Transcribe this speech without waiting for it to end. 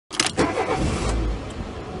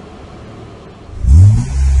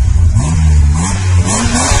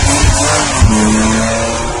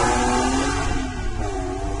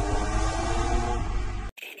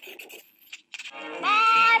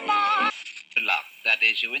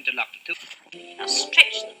is you interlock the two. Now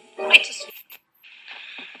stretch them right as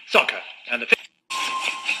Soccer. And the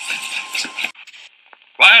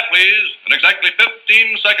Quiet, please. In exactly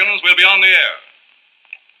 15 seconds, we'll be on the air.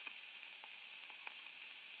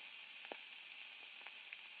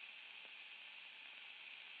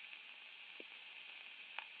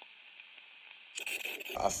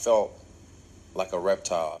 I felt like a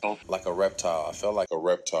reptile. Like a reptile. I felt like a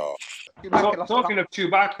reptile. Talking of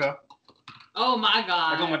Chewbacca, Oh my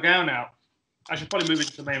god. I got my gown out. I should probably move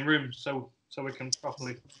into the main room so we can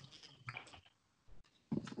properly.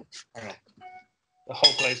 The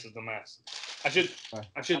whole place is a mess. I should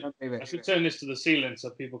turn this to the ceiling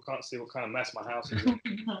so people can't see what kind of mess my house is in.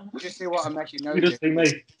 Just see what I'm actually You just see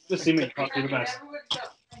me. Just see me. Can't see the mess.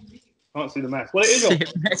 Can't see the mess. Well, it is on.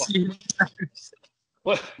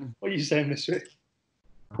 What are you saying, Mystery?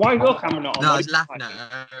 Why is your camera not on? No, I was laughing at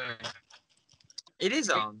her. It is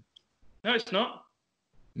on. No, it's not.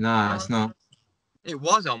 No, it's not. It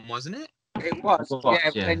was on, wasn't it? It was.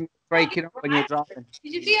 Yeah, when you're breaking up when you're driving.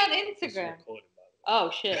 Did you see on Instagram?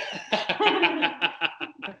 Oh shit.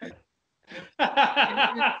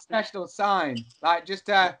 Special sign. Like just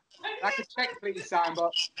like a check please sign,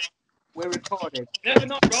 but we're recorded. No, we're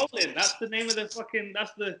not rolling. That's the name of the fucking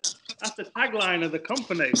that's the tagline of the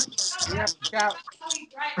company. Yeah, shout.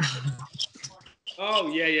 Oh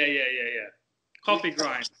yeah. Coffee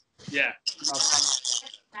grind. Yeah.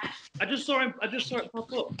 I just saw it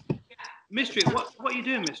pop up. Mystery, what are you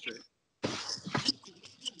doing, Mystery?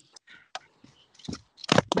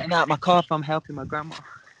 Getting out my car, I'm helping my grandma.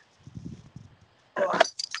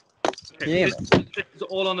 Okay, this is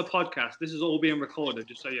all on the podcast. This is all being recorded,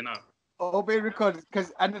 just so you know. All being recorded,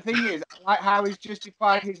 and the thing is, I like how he's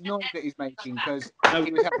justified his noise that he's making because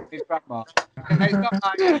he was helping his grandma. And it's not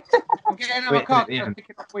like I'm getting out of my car because I'm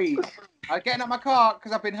picking up weed. I'm getting out of my car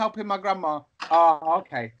because I've been helping my grandma. Oh,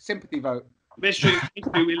 okay. Sympathy vote. Mystery,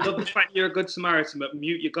 we love the fact you're a good Samaritan, but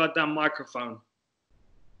mute your goddamn microphone.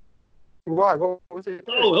 Why? What was it?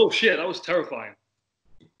 Oh shit, that was terrifying.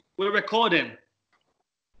 We're recording.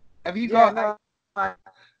 Have you got? And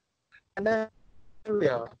then we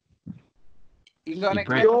are. You got an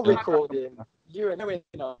You're recording. You're knowing.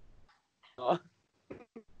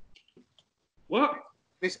 What?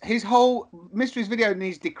 His whole Mystery's video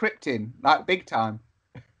needs decrypting, like big time.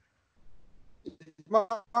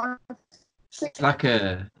 It's like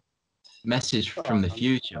a message from the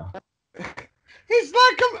future. It's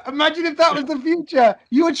like, imagine if that was the future.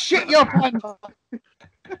 You would shit your pants.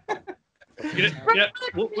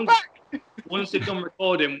 Once they've done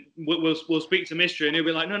recording, we'll speak to Mystery, and he'll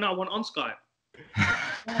be like, "No, I want on Skype."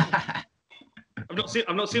 I've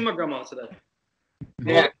not seen my grandma today.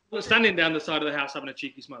 Yeah, I'm standing down the side of the house having a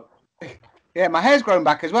cheeky smoke. Yeah, my hair's grown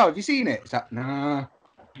back as well. Have you seen it? It's like, nah.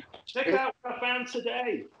 Check out what I found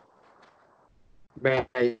today. Man.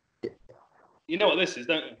 You know what this is,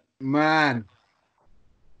 don't you? Man.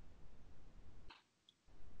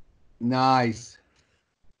 Nice.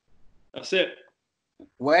 That's it.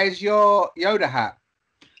 Where's your Yoda hat?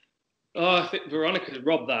 Oh, I think Veronica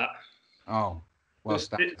robbed that. Oh, well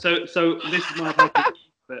So this is my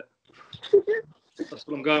outfit. That's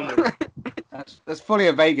what I'm going with. That's fully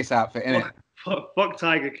a Vegas outfit, isn't it? Fuck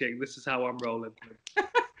Tiger King. This is how I'm rolling.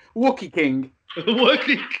 Wookie King.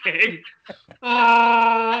 Wookie King.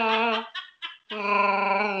 Now,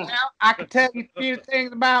 I can tell you a few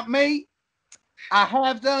things about me. I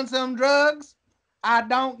have done some drugs. I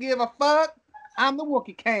don't give a fuck. I'm the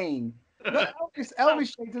Wookie King. Look,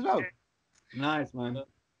 Elvis shakes as well. Nice, man.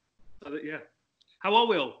 Yeah. How are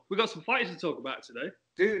we all? We've got some fights to talk about today.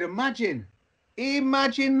 Dude, imagine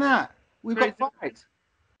that. We've got fights.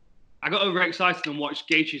 I got overexcited and watched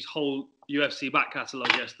Gaethje's whole UFC back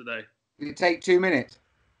catalogue yesterday. Did it take 2 minutes?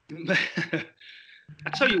 I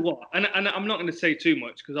tell you what, and I'm not going to say too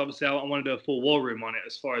much because obviously I want to do a full war room on it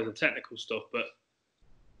as far as the technical stuff. But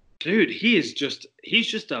dude, he's just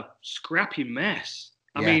a scrappy mess.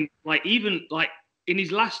 I mean, even in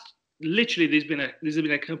his last, literally, there's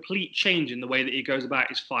been a complete change in the way that he goes about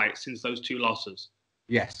his fight since those 2 losses.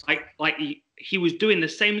 Yes. Like he was doing the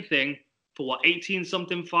same thing for 18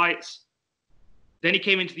 something fights. Then he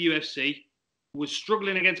came into the UFC, was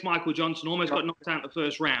struggling against Michael Johnson, almost got knocked out in the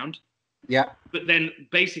first round. Yeah. But then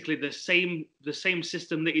basically the same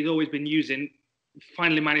system that he's always been using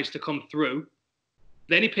finally managed to come through.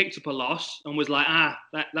 Then he picked up a loss and was like,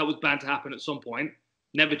 that was bound to happen at some point.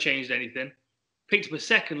 Never changed anything. Picked up a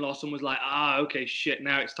second loss and was like, okay, shit,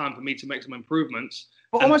 now it's time for me to make some improvements.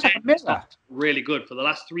 But almost like a Miller. Really good. For the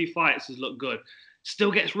last 3 fights has looked good.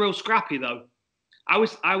 Still gets real scrappy though. I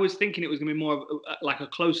was thinking it was going to be more of like a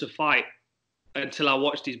closer fight until I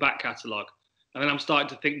watched his back catalogue. And then I'm starting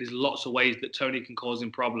to think there's lots of ways that Tony can cause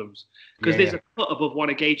him problems. Because there's a cut above one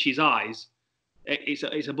of Gaethje's eyes.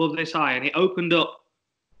 It's above this eye, and it opened up.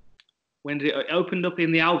 When did it opened up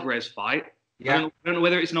in the Alvarez fight? Yeah. I don't know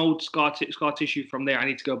whether it's an old scar tissue from there. I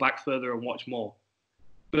need to go back further and watch more.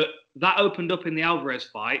 But that opened up in the Alvarez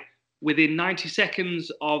fight. Within 90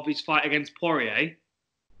 seconds of his fight against Poirier,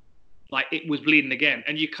 like it was bleeding again.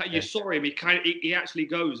 And you saw him. He actually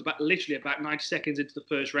goes literally about 90 seconds into the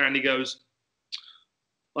first round. He goes,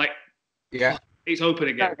 like, yeah, it's open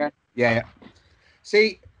again. Okay. Yeah.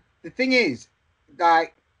 See, the thing is,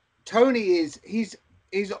 like, Tony he's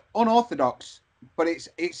unorthodox, but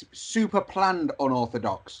it's super planned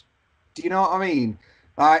unorthodox. Do you know what I mean?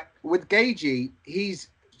 Like with Gaethje, he's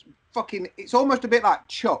fucking. It's almost a bit like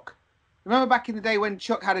Chuck. Remember back in the day when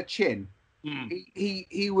Chuck had a chin?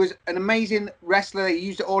 He was an amazing wrestler. He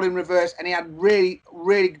used it all in reverse, and he had really,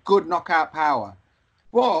 really good knockout power.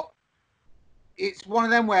 But it's one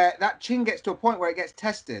of them where that chin gets to a point where it gets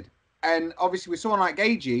tested. And obviously with someone like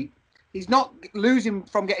Gaethje, he's not losing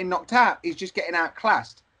from getting knocked out. He's just getting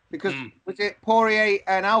outclassed. Because was it Poirier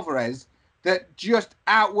and Alvarez that just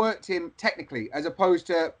outworked him technically, as opposed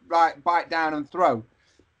to like bite down and throw?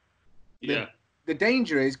 Yeah. The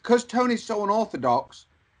danger is, because Tony's so unorthodox,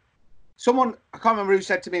 someone, I can't remember who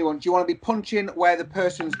said to me once, you want to be punching where the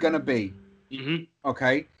person's going to be.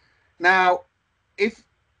 Okay. Now, if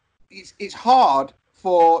it's hard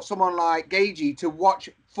for someone like Gaethje to watch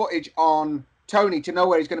footage on Tony to know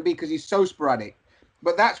where he's going to be because he's so sporadic.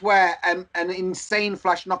 But that's where an insane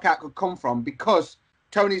flash knockout could come from, because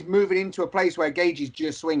Tony's moving into a place where Gaethje's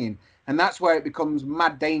just swinging. And that's where it becomes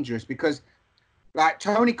mad dangerous, because like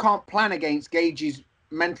Tony can't plan against Gaethje's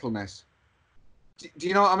mentalness. Do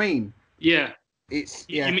you know what I mean? Yeah. It's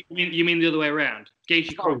You mean the other way around?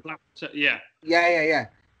 Gaethje can't plan. Yeah.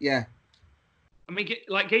 Yeah. I mean,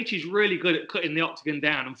 like Gaethje's really good at cutting the octagon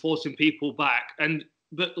down and forcing people back,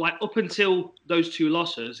 but like up until those two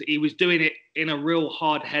losses, he was doing it in a real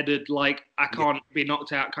hard-headed, like I can't be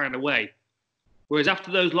knocked out kind of way. Whereas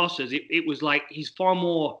after those losses, it was like he's far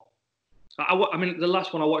more. I mean, the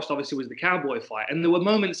last one I watched obviously was the Cowboy fight, and there were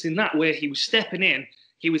moments in that where he was stepping in,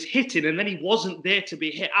 he was hitting, and then he wasn't there to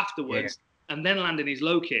be hit afterwards, and then landing his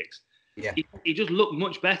low kicks. Yeah, he just looked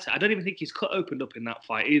much better. I don't even think his cut opened up in that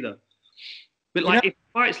fight either. But like, if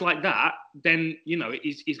fights like that, then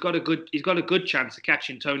he's got a good chance of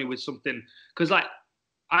catching Tony with something. Because like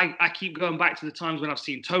I keep going back to the times when I've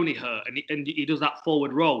seen Tony hurt and he does that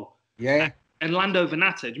forward roll. Yeah. And Lando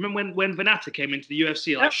Venata. Do you remember when Venata came into the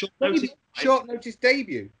UFC, like short notice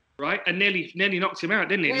debut, right? And nearly knocked him out,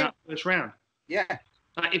 didn't he, in that first round? Yeah.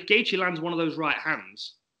 Like, if Gaethje lands one of those right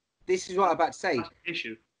hands, this is what I'm about to say. That's the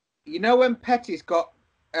issue. You know when Pettis got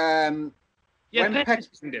Pettis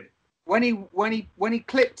him. When he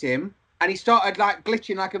clipped him and he started like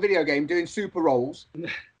glitching like a video game, doing super rolls.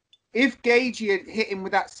 If Gaethje had hit him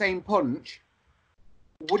with that same punch,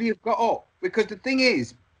 would he have got up? Because the thing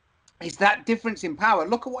is, it's that difference in power.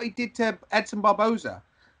 Look at what he did to Edson Barboza.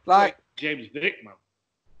 Like James Vick, man.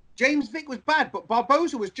 James Vick was bad, but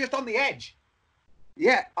Barboza was just on the edge.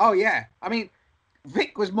 Yeah. Oh yeah. I mean,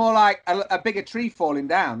 Vick was more like a bigger tree falling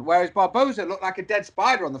down, whereas Barboza looked like a dead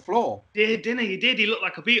spider on the floor. Didn't he? He did. He looked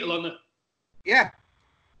like a beetle on the. Yeah.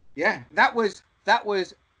 That was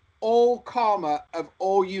all karma of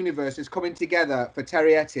all universes coming together for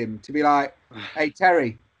Terry Etim to be like, "Hey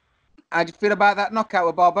Terry, how do you feel about that knockout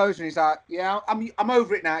with Barboza?" And he's like, "Yeah, I'm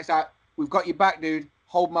over it now." It's like, "We've got you back, dude.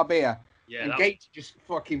 Hold my beer." Yeah. And Gates just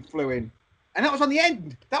fucking flew in, and that was on the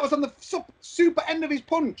end. That was on the super end of his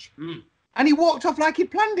punch. And he walked off like he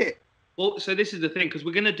planned it. Well, so this is the thing, because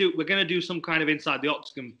we're gonna do some kind of inside the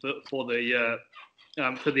octagon for the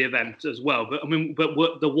event as well. But I mean,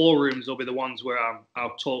 the war rooms will be the ones where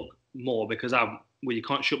I'll talk more, because you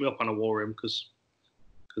can't shut me up on a war room because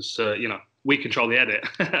we control the edit.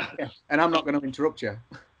 Yeah, and I'm not going to interrupt you.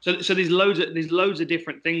 So there's loads of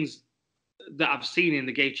different things that I've seen in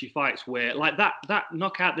the Gaethje fights where, like that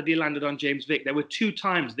knockout that he landed on James Vick, there were 2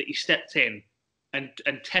 times that he stepped in and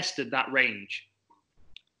tested that range.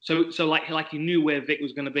 So like he knew where Vick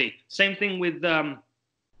was going to be. Same thing with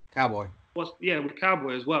Cowboy. With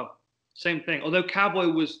Cowboy as well. Same thing. Although Cowboy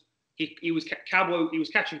was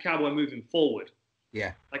catching Cowboy moving forward.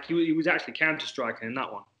 Yeah. Like he was actually counter striking in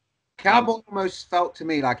that one. Cowboy almost felt to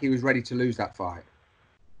me like he was ready to lose that fight.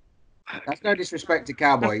 That's no disrespect to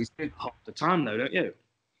Cowboy. He's half the time though, don't you?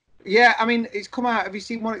 Yeah, I mean, it's come out. Have you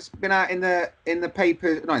seen what it's been out in the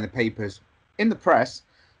papers? Not in the papers. In the press,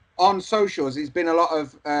 on socials, there's been a lot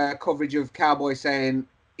of coverage of Cowboy saying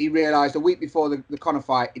he realised a week before the Conor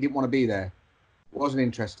fight he didn't want to be there, wasn't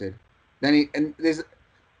interested. Then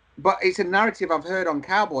But it's a narrative I've heard on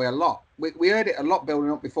Cowboy a lot. We heard it a lot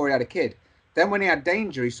building up before he had a kid. Then when he had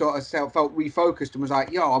Danger, he sort of felt refocused and was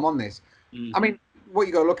like, "Yo, I'm on this." I mean, what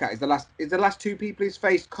you got to look at is the last two people he's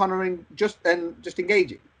faced, Conor and just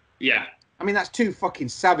engaging. Yeah. I mean, that's two fucking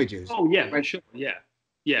savages. Oh yeah, for sure. Yeah.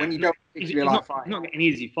 Yeah. When you don't particularly like fighting. He's not getting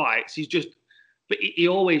easy fights. But he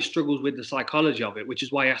always struggles with the psychology of it, which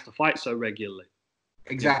is why he has to fight so regularly.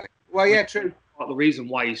 Exactly. Well, yeah, true. Part of the reason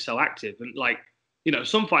why he's so active, and like, you know,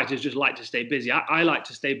 some fighters just like to stay busy. I like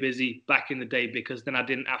to stay busy back in the day because then I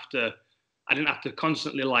didn't have to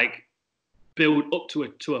constantly like build up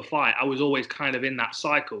to a fight. I was always kind of in that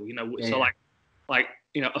cycle, you know. So like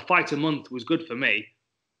you know, a fight a month was good for me.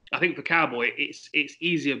 I think for Cowboy, it's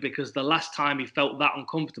easier because the last time he felt that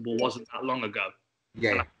uncomfortable wasn't that long ago.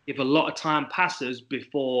 Yeah. And if a lot of time passes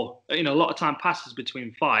between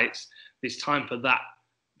fights, there's time for that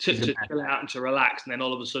to chill out and to relax, and then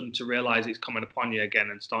all of a sudden to realize it's coming upon you again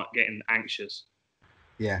and start getting anxious.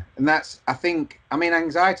 Yeah, and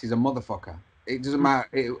anxiety is a motherfucker. It doesn't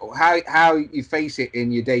matter how you face it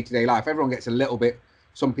in your day-to-day life. Everyone gets a little bit.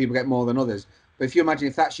 Some people get more than others. But if you imagine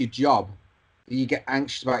if that's your job, you get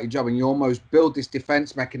anxious about your job, and you almost build this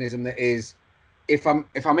defense mechanism that is, if I'm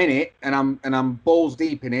in it and I'm balls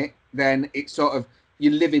deep in it, then it's sort of you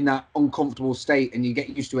live in that uncomfortable state and you get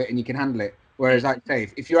used to it and you can handle it. Whereas, like I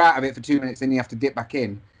say, if you're out of it for 2 minutes, then you have to dip back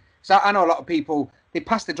in. So I know a lot of people, they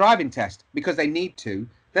pass the driving test because they need to.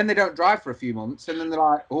 Then they don't drive for a few months, and then they're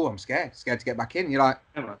like, "Oh, I'm scared to get back in." And you're like,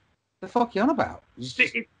 "The fuck are you on about?"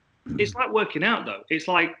 It's like working out, though. It's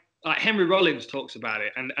like Henry Rollins talks about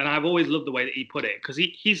it, and I've always loved the way that he put it, because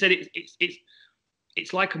he said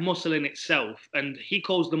it's like a muscle in itself, and he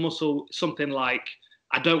calls the muscle something like,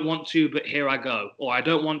 "I don't want to, but here I go," or "I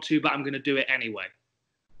don't want to, but I'm going to do it anyway."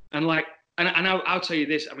 And like. And I'll tell you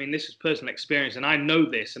this. I mean, this is personal experience, and I know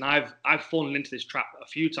this, and I've fallen into this trap a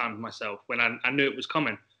few times myself when I knew it was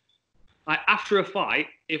coming. Like after a fight,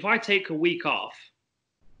 if I take a week off,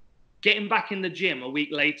 getting back in the gym a week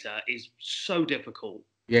later is so difficult.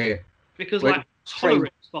 Yeah. Because like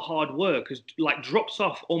tolerance for hard work drops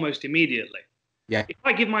off almost immediately. Yeah. If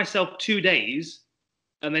I give myself 2 days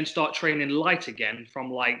and then start training light again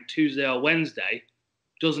from like Tuesday or Wednesday,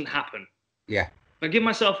 doesn't happen. Yeah. If I give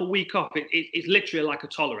myself a week off, it's literally like a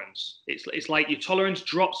tolerance. It's like your tolerance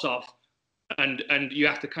drops off, and you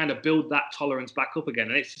have to kind of build that tolerance back up again.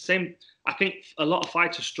 And it's the same. I think a lot of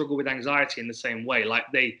fighters struggle with anxiety in the same way. Like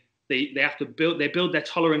they have to build their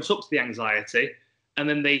tolerance up to the anxiety, and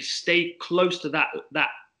then they stay close to that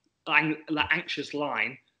anxious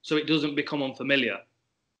line so it doesn't become unfamiliar.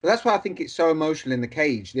 But that's why I think it's so emotional in the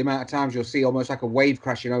cage. The amount of times you'll see almost like a wave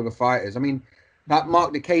crashing over fighters. I mean. That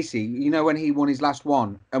Mark DeCasey, you know, when he won his last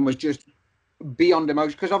one and was just beyond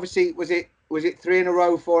emotion, because obviously was it 3 in a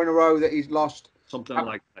row, 4 in a row that he's lost? Something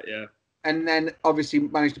like that, yeah. And then obviously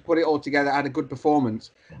managed to put it all together, had a good performance.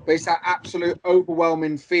 But it's that absolute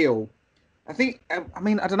overwhelming feel. I think, I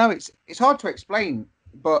mean, I don't know, it's hard to explain,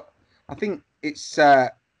 but I think it's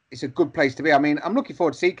a good place to be. I mean, I'm looking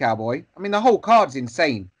forward to see Cowboy. I mean, the whole card's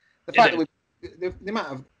insane. The fact that the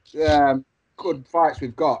amount of good fights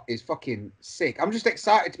we've got is fucking sick. I'm just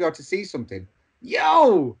excited to be able to see something.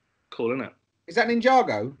 Yo! Cool, isn't it? Is that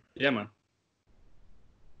Ninjago? Yeah, man.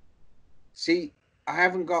 See, I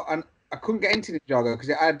couldn't get into Ninjago because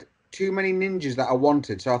it had too many ninjas that I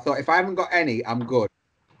wanted. So I thought if I haven't got any, I'm good.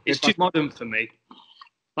 It's too modern for me.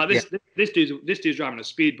 Like this dude's driving a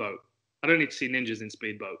speedboat. I don't need to see ninjas in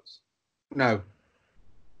speedboats. No.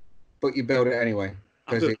 But you build it anyway.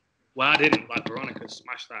 I didn't. Like Veronica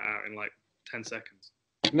smashed that out in like 10 seconds.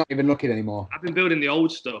 Not even looking anymore. I've been building the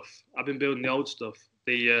old stuff.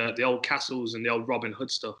 The old castles and the old Robin Hood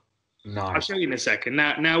stuff. Nice. I'll show you in a second.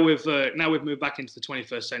 Now we've moved back into the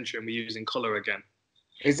 21st century and we're using colour again.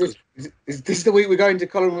 Is this the week we're going to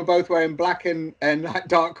colour and we're both wearing black and like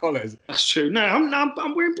dark colours? That's true. No,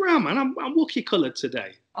 I'm wearing brown, man. I'm Wookiee coloured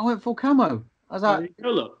today. I went full camo. I was like,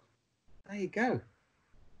 there you go.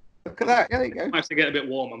 Look at that. Yeah, there you go. I have to get a bit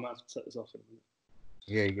warm. I might have to set this off in a minute.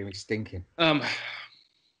 Yeah, you're gonna be stinking. What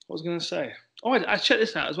was I gonna say? Oh, I checked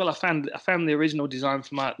this out as well. I found the original design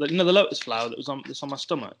for the lotus flower that's on my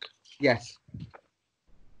stomach. Yes.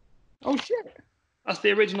 Oh shit. That's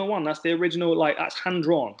the original one. That's the original. That's hand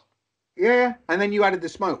drawn. Yeah, and then you added the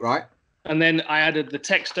smoke, right? And then I added the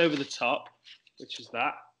text over the top, which is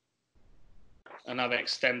that. And I've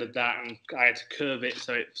extended that, and I had to curve it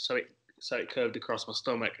so it curved across my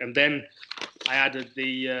stomach. And then I added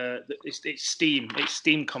it's steam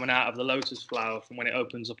coming out of the lotus flower from when it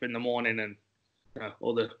opens up in the morning, and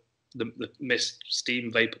all the mist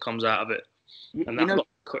steam vapor comes out of it, and that got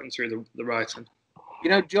cutting through the writing. You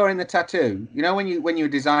know, during the tattoo, you know, when you were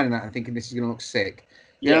designing that and thinking this is going to look sick,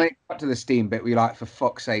 you know, when it got to the steam bit, were you like, for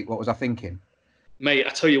fuck's sake, what was I thinking? Mate, I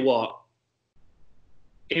tell you what,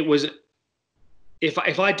 it was, if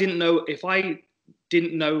I didn't know,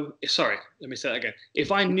 sorry, let me say that again.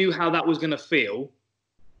 If I knew how that was going to feel,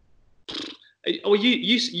 or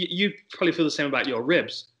you probably feel the same about your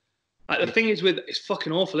ribs. Like, the thing is it's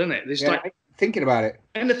fucking awful, isn't it? There's like, thinking about it.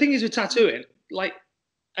 And the thing is with tattooing, like,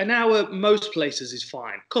 an hour most places is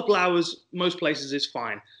fine. A couple hours most places is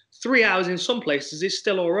fine. 3 hours in some places is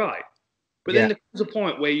still all right. But then there comes a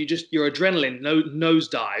point where your adrenaline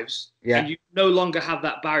nosedives, and you no longer have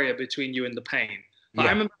that barrier between you and the pain. Like,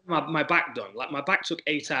 I remember my back done. Like, my back took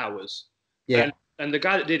 8 hours. Yeah. And the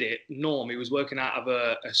guy that did it, Norm, he was working out of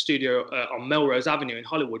a studio on Melrose Avenue in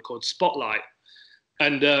Hollywood called Spotlight.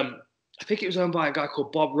 And I think it was owned by a guy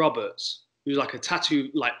called Bob Roberts, who's like a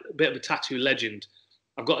bit of a tattoo legend.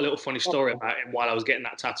 I've got a little funny story about him while I was getting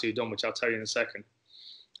that tattoo done, which I'll tell you in a second.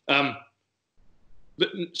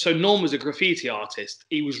 So Norm was a graffiti artist.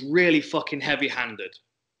 He was really fucking heavy-handed.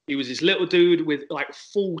 He was this little dude with like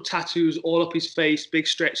full tattoos all up his face, big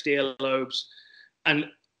stretched earlobes. And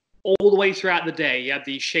all the way throughout the day, he had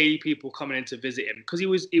these shady people coming in to visit him because he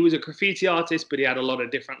was a graffiti artist, but he had a lot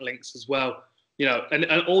of different links as well. You know, and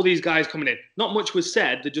all these guys coming in. Not much was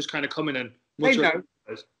said. They just kind of come in and...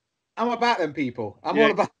 I'm about them people. I'm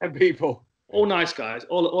all about them people. All nice guys.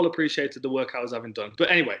 All appreciated the work I was having done. But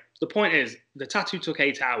anyway, the point is, the tattoo took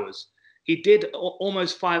 8 hours. He did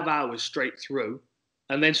almost 5 hours straight through,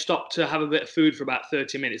 and then stopped to have a bit of food for about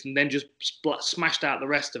 30 minutes, and then just smashed out the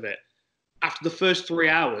rest of it. After the first 3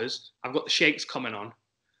 hours, I've got the shakes coming on.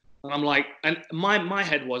 And I'm like, and my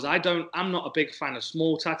head was, I'm not a big fan of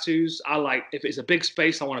small tattoos. I like, if it's a big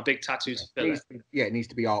space, I want a big tattoo to fill it. It needs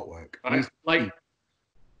to be artwork. Right?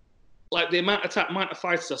 Like the amount of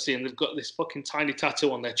fighters I see, and they've got this fucking tiny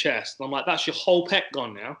tattoo on their chest. And I'm like, that's your whole pec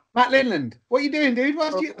gone now. Matt Linland, what are you doing, dude?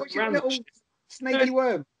 What's your little snaky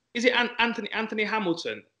worm? Is it Anthony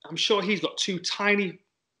Hamilton? I'm sure he's got 2 tiny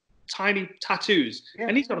tattoos,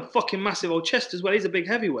 and he's got a fucking massive old chest as well. He's a big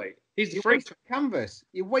heavyweight. He's the freak. Canvas.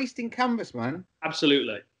 You're wasting canvas, man.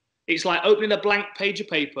 Absolutely. It's like opening a blank page of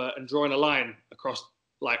paper and drawing a line across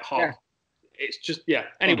like half. Yeah. It's just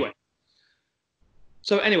Anyway.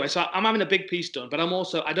 So I'm having a big piece done, but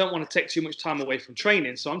I don't want to take too much time away from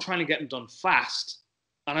training, so I'm trying to get them done fast.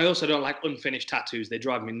 And I also don't like unfinished tattoos. They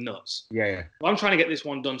drive me nuts. Yeah. Well, I'm trying to get this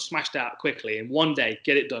one done, smashed out quickly in one day,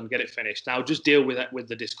 get it done, get it finished. Now just deal with it, with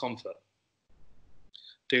the discomfort.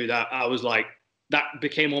 Dude, I was like, that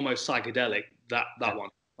became almost psychedelic, that one.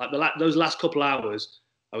 Like those last couple hours,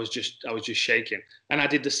 I was just shaking. And I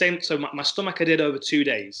did the same. So my stomach I did over 2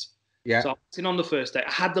 days. Yeah. So I was in on the first day.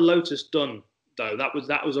 I had the lotus done though. That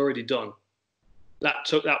was already done. I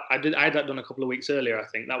had that done a couple of weeks earlier, I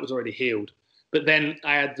think. That was already healed. But then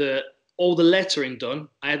I had all the lettering done.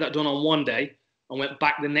 I had that done on one day. I went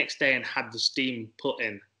back the next day and had the steam put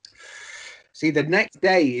in. See, the next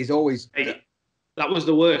day is always... That was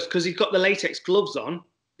the worst because he's got the latex gloves on.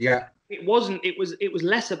 Yeah. It was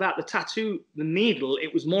less about the tattoo, the needle.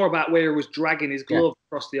 It was more about where he was dragging his glove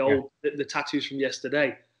across the tattoos from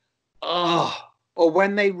yesterday. Oh. Or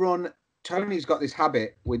when they run... Tony's got this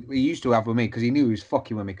habit we used to have with me because he knew he was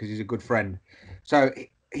fucking with me because he's a good friend. So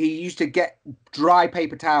he used to get dry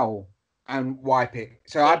paper towel and wipe it.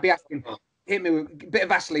 So I'd be asking, hit me with a bit of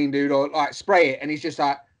Vaseline, dude, or like spray it. And he's just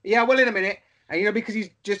like, yeah, well, in a minute. And, because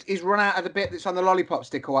he's run out of the bit that's on the lollipop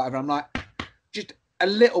stick or whatever. I'm like, just a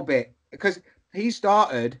little bit. Because he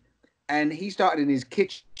started in his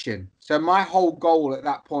kitchen. So my whole goal at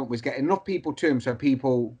that point was get enough people to him so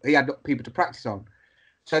he had people to practice on.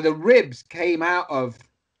 So the ribs came out of,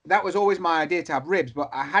 that was always my idea to have ribs, but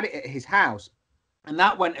I had it at his house. And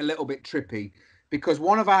that went a little bit trippy because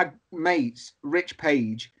one of our mates, Rich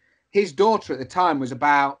Page, his daughter at the time was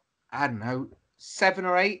about, I don't know, 7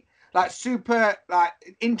 or 8, like super like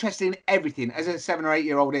interested in everything as a 7 or 8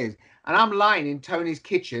 year old is. And I'm lying in Tony's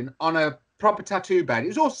kitchen on a proper tattoo bed. It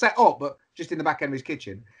was all set up, but just in the back end of his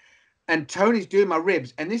kitchen. And Tony's doing my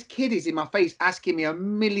ribs. And this kid is in my face asking me a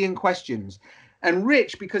million questions. And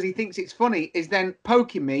Rich, because he thinks it's funny, is then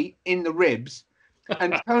poking me in the ribs.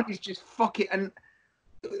 And Tony's just fucking... And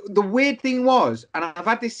the weird thing was, and I've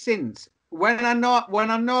had this since, when I know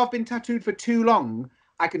I've been tattooed for too long,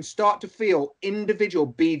 I can start to feel individual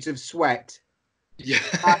beads of sweat. Yeah.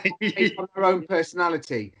 Based on their own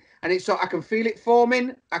personality. And it's so I can feel it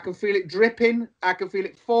forming, I can feel it dripping, I can feel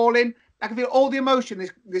it falling, I can feel all the emotion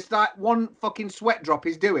this like one fucking sweat drop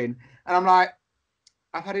is doing. And I'm like,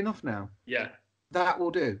 I've had enough now. Yeah. That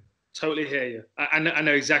will do. Totally hear you. I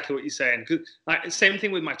know exactly what you're saying. 'Cause, like, same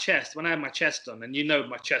thing with my chest. When I had my chest done, and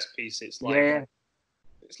my chest piece, it's like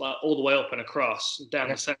it's like all the way up and across down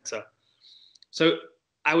the center. So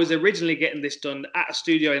I was originally getting this done at a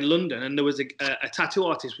studio in London, and there was a tattoo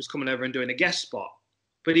artist was coming over and doing a guest spot.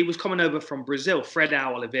 But he was coming over from Brazil. Fred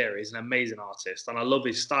Oliveira is an amazing artist, and I love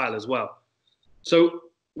his style as well. So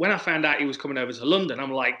when I found out he was coming over to London,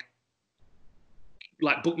 I'm like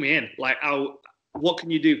book me in. Like, what can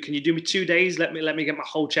you do? Can you do me 2 days? Let me get my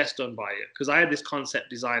whole chest done by you. Because I had this concept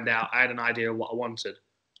designed out. I had an idea of what I wanted.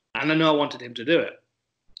 And I know I wanted him to do it.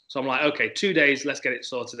 So I'm like, okay, 2 days, let's get it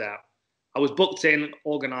sorted out. I was booked in,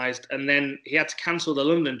 organized, and then he had to cancel the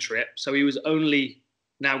London trip. So he was only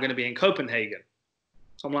now going to be in Copenhagen.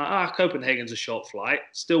 So I'm like, Copenhagen's a short flight,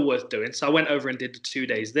 still worth doing. So I went over and did the 2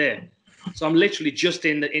 days there. So I'm literally just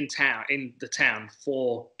in the town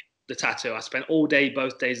for the tattoo. I spent all day,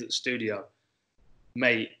 both days at the studio,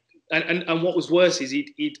 mate. And what was worse is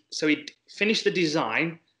he'd finished the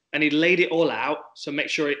design and he laid it all out, so make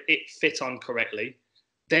sure it fit on correctly.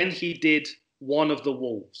 Then he did one of the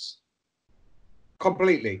wolves.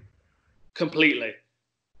 Completely.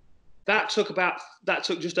 That took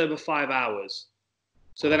just over 5 hours.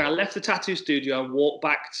 So then I left the tattoo studio and walked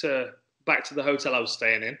back to the hotel I was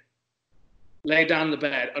staying in, lay down in the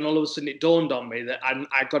bed, and all of a sudden it dawned on me that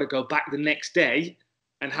I got to go back the next day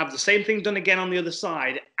and have the same thing done again on the other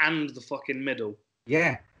side and the fucking middle.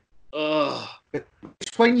 Yeah. Ugh. But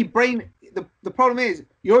it's when your brain... The problem is,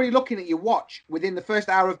 you're already looking at your watch within the first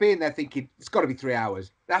hour of being there thinking, it's got to be 3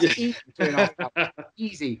 hours. That's easy. 2.5 hours.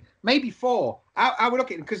 Easy. Maybe 4. I would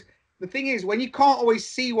look at it, because the thing is, when you can't always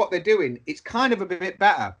see what they're doing, it's kind of a bit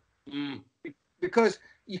better. Because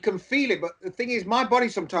you can feel it. But the thing is, my body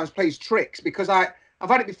sometimes plays tricks, because I've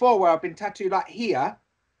had it before where I've been tattooed like here,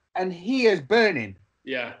 and here's burning.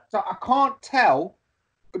 Yeah. So I can't tell,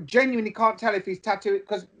 genuinely can't tell if he's tattooed,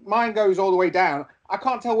 because mine goes all the way down. I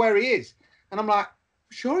can't tell where he is. And I'm like,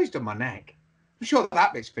 I'm sure he's done my neck. I'm sure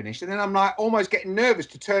that bit's finished. And then I'm like almost getting nervous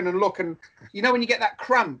to turn and look. And you know when you get that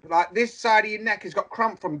cramp, like this side of your neck has got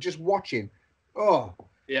cramp from just watching. Oh.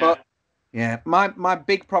 Yeah. But yeah, my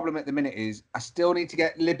big problem at the minute is I still need to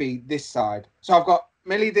get Libby this side. So I've got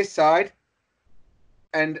Millie this side.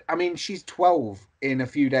 And I mean, she's 12 in a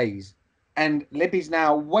few days. And Libby's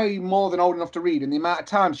now way more than old enough to read. And the amount of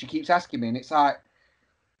times she keeps asking me, and it's like,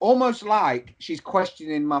 almost like she's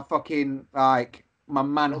questioning my fucking, like, my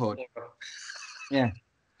manhood. Yeah.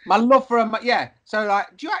 My love for her. Yeah. So,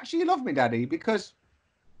 like, do you actually love me, Daddy? Because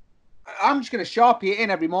I'm just going to Sharpie it in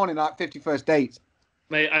every morning, like 51st dates.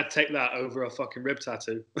 Mate, I'd take that over a fucking rib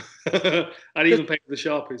tattoo. I'd even pay for the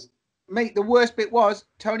Sharpies. Mate, the worst bit was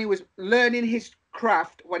Tony was learning his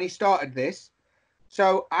craft when he started this.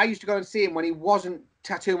 So I used to go and see him when he wasn't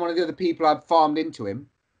tattooing one of the other people I'd farmed into him.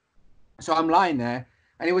 So I'm lying there.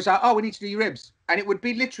 And he was like, oh, we need to do your ribs. And it would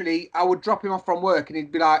be literally, I would drop him off from work and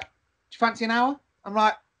he'd be like, do you fancy an hour? I'm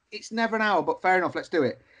like, it's never an hour, but fair enough, let's do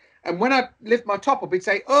it. And when I lift my top up, he'd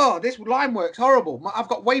say, oh, this line work's horrible. I've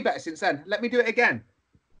got way better since then. Let me do it again.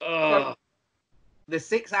 So the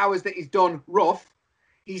 6 hours that he's done rough,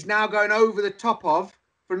 he's now going over the top of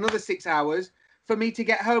for another 6 hours for me to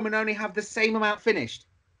get home and only have the same amount finished.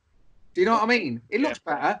 Do you know what I mean? It looks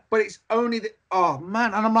better, but it's only the, oh,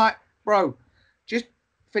 man. And I'm like, bro, just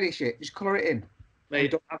finish it. Just colour it in.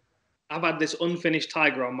 Mate, I've had this unfinished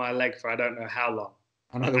tiger on my leg for I don't know how long.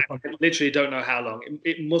 I literally don't know how long.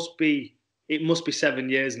 It must be 7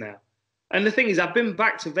 years now. And the thing is, I've been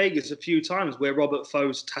back to Vegas a few times where Robert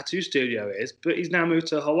Foe's tattoo studio is, but he's now moved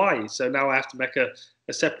to Hawaii. So now I have to make a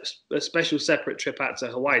special separate trip out to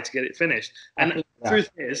Hawaii to get it finished. And the truth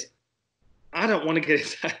is, I don't want to get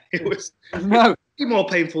it done. It was way more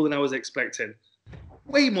painful than I was expecting.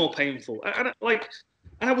 Way more painful. And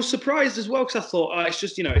I was surprised as well because I thought, it's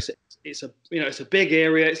just, it's a big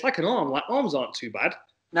area. It's like an arm. Like arms aren't too bad.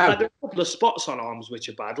 No. Like, there are a couple of spots on arms which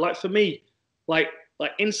are bad. Like for me, like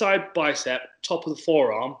inside bicep, top of the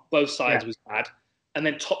forearm, both sides was bad, and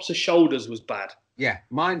then tops of shoulders was bad. Yeah,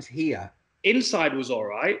 mine's here. Inside was all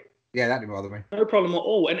right. Yeah, that didn't bother me. No problem at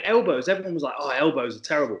all. And elbows, everyone was like, "Oh, elbows are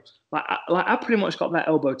terrible." I pretty much got that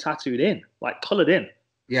elbow tattooed in, like coloured in.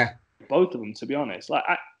 Yeah, both of them, to be honest. Like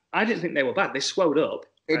I didn't think they were bad. They swelled up.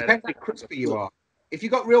 It depends how crispy you are. If you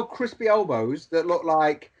got real crispy elbows that look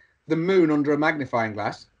like the moon under a magnifying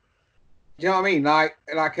glass, do you know what I mean?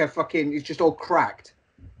 Like a fucking, it's just all cracked.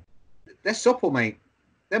 They're supple, mate.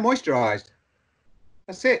 They're moisturised.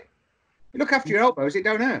 That's it. You look after your elbows, it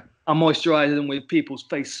don't hurt. I moisturise them with people's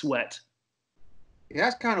face sweat. Yeah,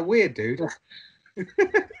 that's kind of weird, dude.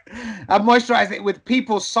 I moisturise it with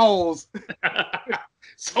people's souls.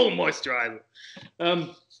 Soul moisturiser.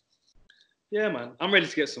 Yeah, man. I'm ready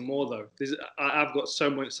to get some more though. I've got so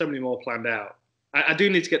many more planned out. I do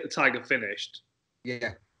need to get the tiger finished.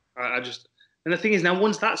 Yeah. And the thing is now,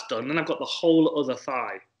 once that's done, then I've got the whole other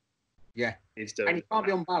thigh. Yeah. It's done. And you can't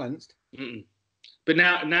be unbalanced. Mm-mm. But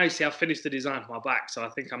now you see, I've finished the design for my back, so I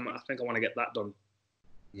think I want to get that done.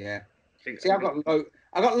 Yeah. See, I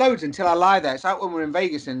got loads until I lie there. It's like when we were in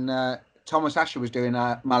Vegas and Thomas Asher was doing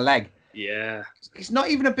my leg. Yeah. It's not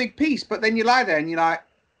even a big piece, but then you lie there and you're like,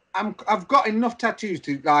 I've got enough tattoos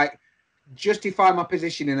to like justify my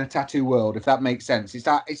position in a tattoo world, if that makes sense.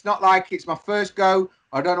 It's not like it's my first go.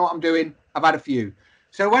 I don't know what I'm doing. I've had a few.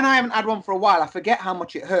 So when I haven't had one for a while, I forget how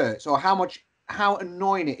much it hurts or how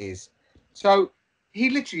annoying it is. So he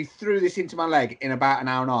literally threw this into my leg in about an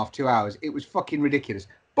hour and a half, 2 hours. It was fucking ridiculous.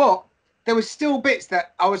 But there was still bits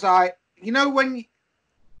that I was like, you know, when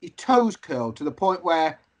your toes curl to the point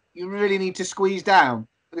where you really need to squeeze down.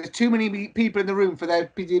 There's too many people in the room for there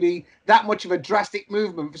to be that much of a drastic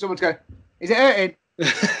movement for someone to go, is it hurting?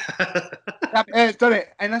 That hurts, doesn't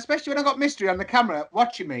it? And especially when I got Mystery on the camera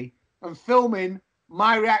watching me and filming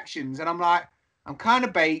my reactions, and I'm like, I'm kind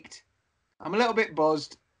of baked, I'm a little bit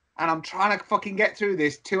buzzed, and I'm trying to fucking get through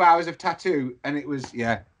this 2 hours of tattoo, and it was,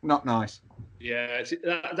 not nice. Yeah,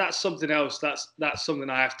 that's something else. That's something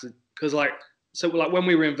I have to, because like when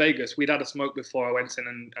we were in Vegas, we'd had a smoke before I went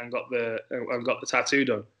in and got the tattoo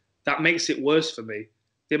done. That makes it worse for me.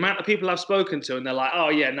 The amount of people I've spoken to, and they're like, "Oh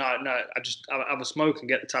yeah, no, I have a smoke and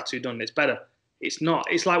get the tattoo done. It's better." It's not.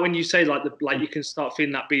 It's like when you say like you can start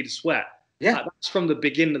feeling that bead of sweat. Yeah, like, that's from the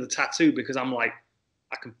beginning of the tattoo because I'm like,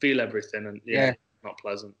 I can feel everything, and not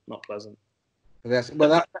pleasant. My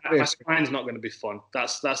spine's not going to be fun.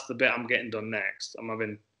 That's the bit I'm getting done next. I'm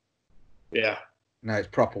having, No, it's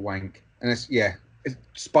proper wank, and it's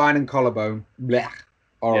spine and collarbone, blech,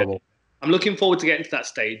 horrible. Yeah. I'm looking forward to getting to that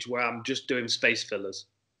stage where I'm just doing space fillers.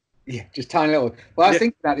 Yeah, just tiny little. Well, I was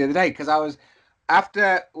thinking that the other day because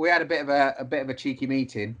after we had a bit of a cheeky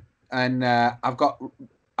meeting, and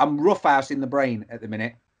I'm roughhouse in the brain at the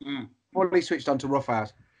minute. Fully switched on to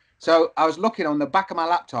roughhouse. So I was looking on the back of my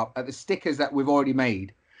laptop at the stickers that we've already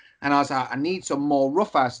made, and I was like, I need some more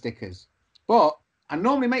roughhouse stickers. But I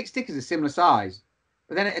normally make stickers a similar size.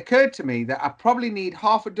 But then it occurred to me that I probably need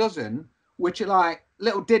half a dozen, which are like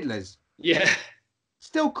little diddlers. Yeah.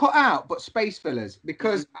 Still cut out, but space fillers,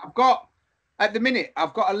 because at the minute,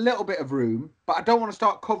 I've got a little bit of room, but I don't want to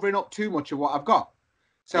start covering up too much of what I've got.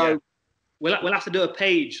 So we'll have to do a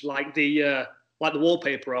page like the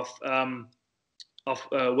wallpaper off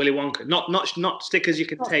Willy Wonka. Not stickers you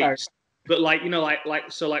can taste, but like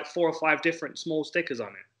 4 or 5 different small stickers on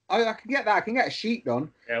it. I can get that. I can get a sheet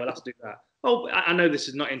done. Yeah, we'll have to do that. Oh, I know this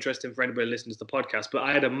is not interesting for anybody listening to the podcast, but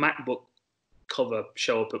I had a MacBook cover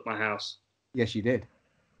show up at my house. Yes, you did.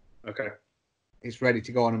 Okay. It's ready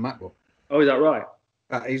to go on a MacBook. Oh, is that right?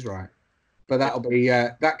 That is right. But that'll be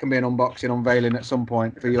that can be an unboxing, unveiling at some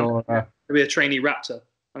point for your. I'll be a trainee Raptor.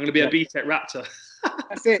 I'm going to be a BTEC Raptor.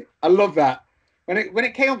 That's it. I love that. When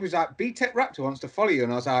it came up, it was like BTEC Raptor wants to follow you,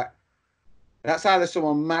 and I was like, that's either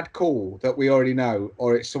someone mad cool that we already know,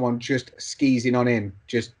 or it's someone just skeezing on in,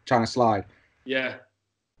 just trying to slide. Yeah,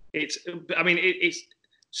 it's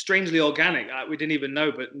strangely organic. We didn't even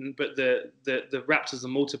know, but the Raptors are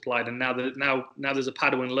multiplied, and now there's a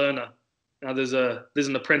Padawan learner. Now there's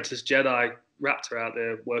an apprentice Jedi Raptor out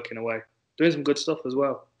there working away, doing some good stuff as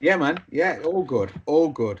well. Yeah, man. Yeah, all good.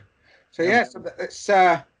 So so it's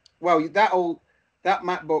that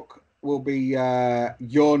MacBook will be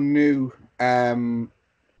your new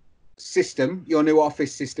system, your new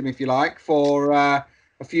office system, if you like, for a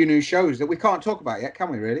few new shows that we can't talk about yet, can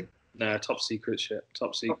we? Really? No, top secret shit.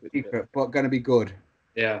 Top secret, but going to be good.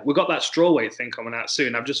 Yeah, we got that straw weight thing coming out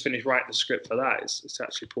soon. I've just finished writing the script for that. It's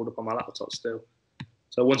actually pulled up on my laptop still.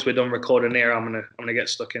 So once we're done recording here, I'm gonna get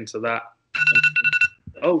stuck into that.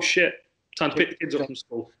 Oh shit! Time to pick the kids up from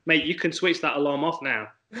school, mate. You can switch that alarm off now.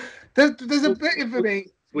 There's a bit for me.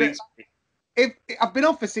 If I've been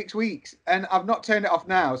off for 6 weeks and I've not turned it off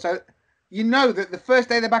now, so you know that the first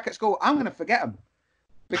day they're back at school, I'm gonna forget them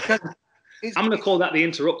because I'm gonna call that the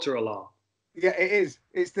interrupter alarm. Yeah, it is.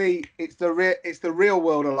 It's the real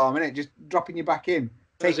world alarm, isn't it? Just dropping you back in.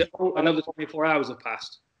 Another 24 hours have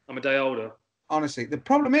passed. I'm a day older. Honestly, the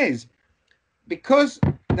problem is because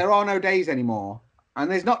there are no days anymore,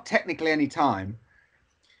 and there's not technically any time.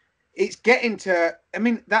 It's getting to. I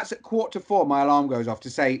mean, that's at 3:45. My alarm goes off to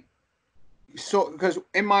say. So, because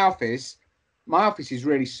in my office is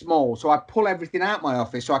really small, so I pull everything out my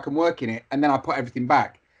office so I can work in it, and then I put everything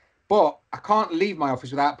back. But I can't leave my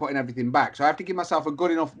office without putting everything back. So I have to give myself a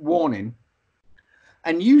good enough warning.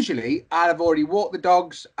 And usually I'd have already walked the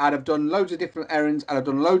dogs, I'd have done loads of different errands, I'd have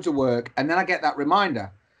done loads of work, and then I get that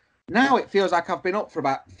reminder. Now it feels like I've been up for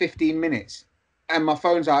about 15 minutes, and my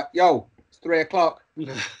phone's like, yo, it's 3 o'clock.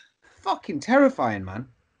 Fucking terrifying, man.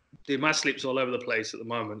 Dude, my sleep's all over the place at the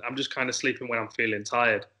moment. I'm just kind of sleeping when I'm feeling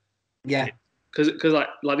tired. Yeah. Because like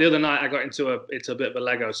the other night I got into a bit of a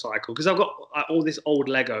Lego cycle, because I've got all this old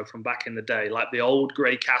Lego from back in the day, like the old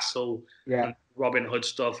Grey Castle and Robin Hood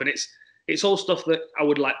stuff, and it's all stuff that I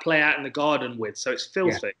would like play out in the garden with, so it's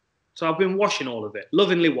filthy. Yeah. So I've been washing all of it,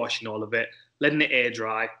 lovingly washing all of it, letting it air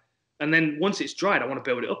dry, and then once it's dried, I want to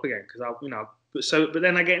build it up again But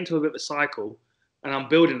then I get into a bit of a cycle, and I'm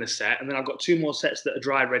building the set, and then I've got 2 more sets that are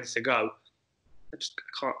dried, ready to go.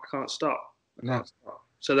 I can't stop. I can't stop.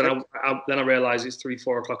 So then I realise it's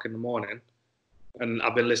 3-4 o'clock in the morning, and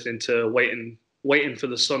I've been listening to Waiting for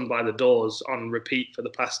the Sun by the Doors on repeat for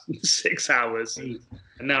the past 6 hours, and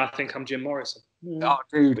now I think I'm Jim Morrison. Oh,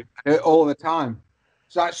 dude, all the time.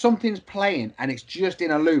 It's like something's playing and it's just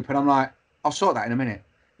in a loop, and I'm like, I'll sort that in a minute.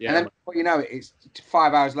 Yeah, and then before you know it, it's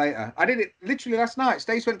 5 hours later. I did it literally last night.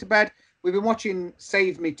 Stace went to bed. We've been watching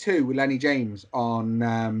Save Me 2 with Lenny James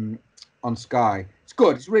on Sky. It's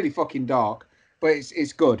good. It's really fucking dark, but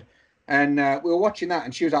it's good. And we were watching that,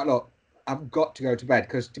 and she was like, look, I've got to go to bed,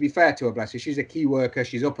 because to be fair to her, bless her, she's a key worker.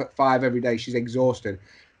 She's up at 5 every day. She's exhausted.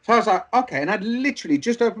 So I was like, okay. And I'd literally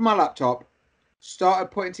just opened my laptop,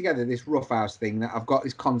 started putting together this roughhouse thing that I've got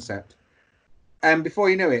this concept. And before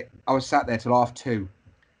you knew it, I was sat there till 2:30.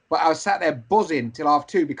 But I was sat there buzzing till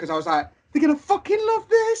 2:30, because I was like, they're going to fucking love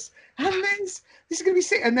this. And this is going to be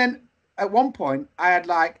sick. And then at one point, I had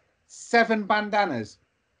like 7 bandanas.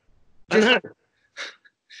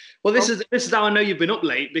 Well, this is how I know you've been up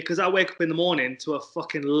late, because I wake up in the morning to a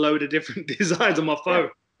fucking load of different designs on my phone.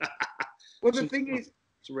 Well, the thing is,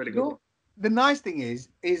 it's really good. The nice thing is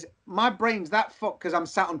my brain's that fucked, because I'm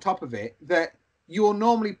sat on top of it, that you'll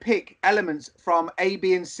normally pick elements from A,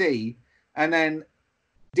 B, and C, and then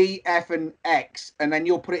D, F, and X, and then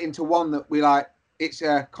you'll put it into one that we like. It's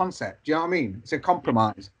a concept. Do you know what I mean? It's a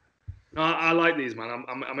compromise. No, I like these, man.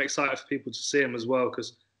 I'm excited for people to see them as well,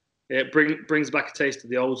 because it brings back a taste of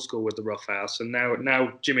the old school with the Rough House, and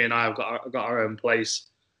now Jimmy and I have got our own place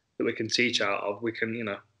that we can teach out of. We can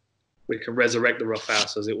resurrect the Rough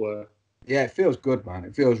House, as it were. Yeah, it feels good, man.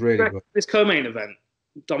 It feels really good. This co-main event,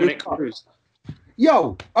 Dominic Cruz.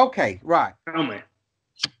 Yo, okay, right. Tell me,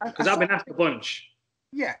 because I've been asked a bunch.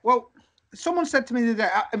 Yeah, well, someone said to me the other day.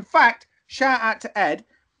 In fact, shout out to Ed.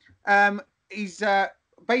 He's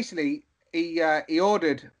basically he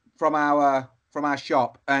ordered from our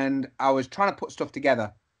shop, and I was trying to put stuff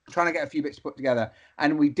together, trying to get a few bits put together,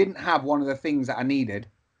 and we didn't have one of the things that I needed,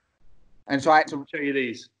 and so I had to show you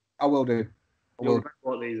these. I will do. You'll remember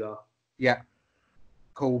what these are. Yeah.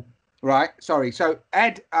 Cool. Right. Sorry. So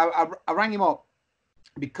Ed, I rang him up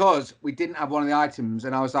because we didn't have one of the items,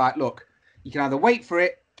 and I was like, look, you can either wait for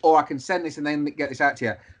it, or I can send this and then get this out to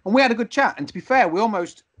you. And we had a good chat. And to be fair, we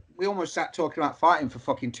almost sat talking about fighting for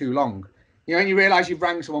fucking too long. You know, and you realise you've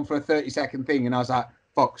rang someone for a 30-second thing, and I was like,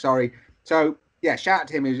 fuck, sorry. So, yeah, shout out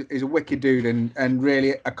to him. He's a wicked dude and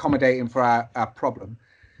really accommodating for our problem.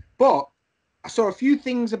 But I saw a few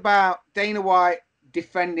things about Dana White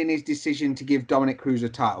defending his decision to give Dominic Cruz a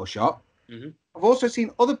title shot. Mm-hmm. I've also seen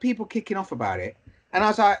other people kicking off about it. And I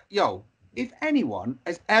was like, yo, if anyone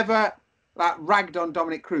has ever ragged on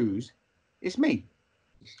Dominic Cruz, it's me.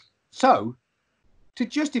 So, to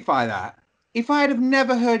justify that, if I had have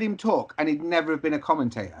never heard him talk and he'd never have been a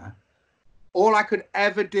commentator, all I could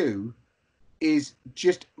ever do is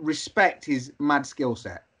just respect his mad skill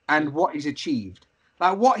set and what he's achieved.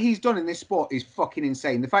 Like, what he's done in this sport is fucking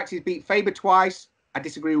insane. The fact he's beat Faber twice, I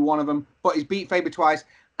disagree with one of them, but he's beat Faber twice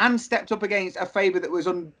and stepped up against a Faber that was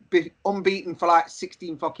unbeaten for like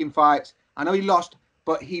 16 fucking fights. I know he lost,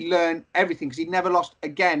 but he learned everything, because he never lost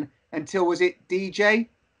again until, was it DJ?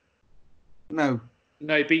 No,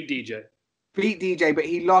 he beat DJ. Beat DJ, but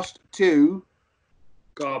he lost to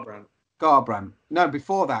Garbrandt. No,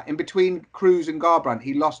 before that, in between Cruz and Garbrandt,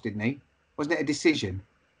 he lost, didn't he? Wasn't it a decision?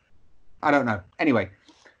 I don't know. Anyway,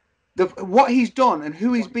 what he's done and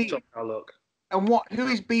who he's beaten, and who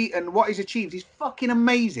he's beaten, what he's achieved is fucking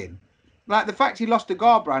amazing. Like, the fact he lost to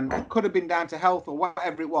Garbrandt could have been down to health or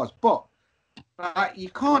whatever it was, but you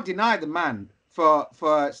can't deny the man for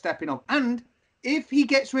stepping up. And if he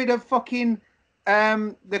gets rid of fucking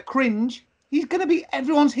the cringe, he's going to be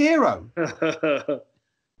everyone's hero.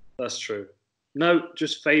 That's true. No,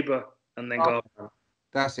 just Faber and then Garbrandt.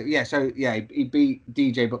 That's it. Yeah, so, yeah, he beat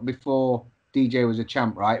DJ, but before DJ was a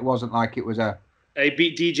champ, right? It wasn't like it was a... He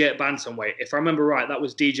beat DJ at bantamweight. If I remember right, that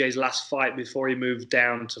was DJ's last fight before he moved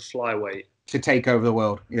down to flyweight. To take over the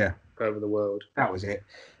world. Yeah. Over the world. That was it.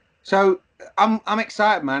 So I'm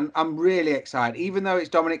excited, man. I'm really excited, even though it's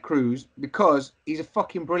Dominic Cruz, because he's a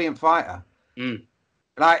fucking brilliant fighter. Mm.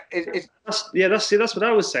 Like, that's what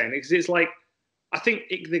I was saying. It's like, I think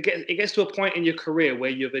it gets to a point in your career where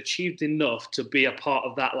you've achieved enough to be a part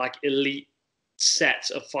of that like elite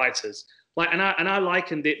set of fighters. Like, and I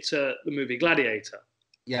likened it to the movie Gladiator.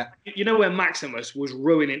 Yeah. You know where Maximus was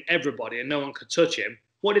ruining everybody and no one could touch him?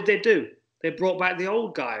 What did they do? They brought back the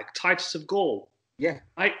old guy, Titus of Gaul. Yeah.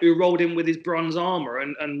 Right? Who rolled in with his bronze armor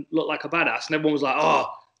and looked like a badass. And everyone was like,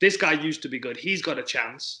 oh, this guy used to be good. He's got a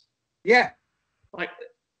chance. Yeah.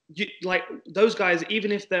 Like those guys,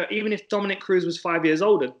 even if Dominic Cruz was 5 years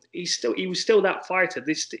older, he was still that fighter.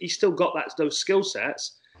 He still got those skill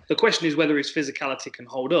sets. The question is whether his physicality can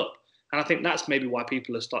hold up. And I think that's maybe why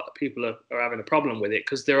people are having a problem with it,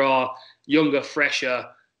 because there are younger, fresher,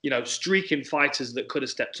 streaking fighters that could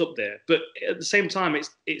have stepped up there. But at the same time,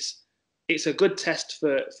 it's a good test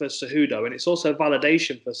for Cejudo, and it's also a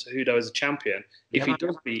validation for Cejudo as a champion if he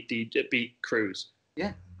does beat Cruz.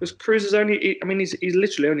 Yeah, because Cruz is he's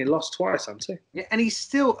literally only lost twice, hasn't he? Yeah, and he's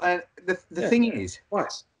still the thing is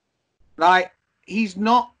twice. Like he's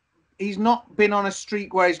not been on a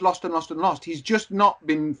streak where he's lost and lost and lost. He's just not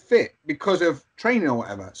been fit because of training or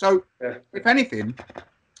whatever. So if anything,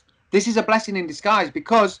 this is a blessing in disguise,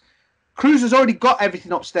 because Cruz has already got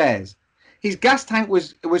everything upstairs. His gas tank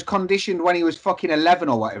was conditioned when he was fucking 11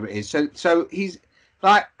 or whatever it is. So he's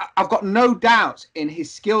like, I've got no doubts in his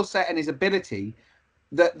skill set and his ability.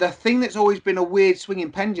 The thing that's always been a weird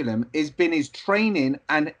swinging pendulum has been his training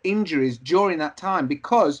and injuries during that time,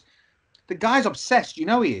 because the guy's obsessed. He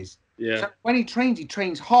is. Yeah. So when he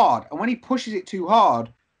trains hard, and when he pushes it too hard,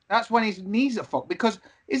 that's when his knees are fucked. Because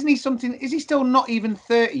is he still not even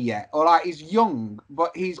 30 yet? Or like he's young,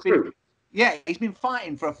 but he's been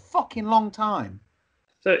fighting for a fucking long time.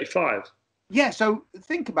 35. Yeah, so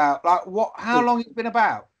think about how long he's been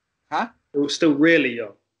about. Huh? It was still really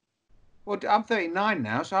young. Well, I'm 39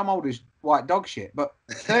 now, so I'm old as white dog shit. But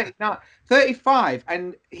 35,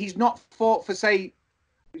 and he's not fought for, say,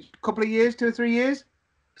 a couple of years, 2 or 3 years?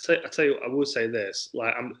 So I tell you, I will say this.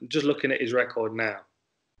 Like, I'm just looking at his record now.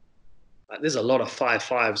 Like, there's a lot of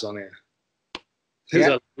 5.5s on here. There's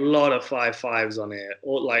a lot of 5.5s on here.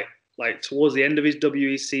 Or like towards the end of his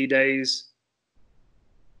WEC days.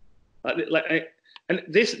 And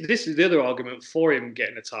this is the other argument for him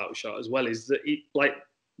getting a title shot as well, is that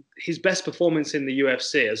his best performance in the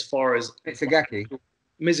UFC as far as Mizugaki,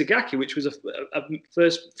 which was a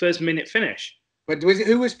first minute finish. But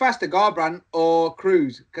who was faster, Garbrandt or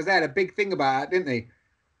Cruz? Because they had a big thing about it, didn't they?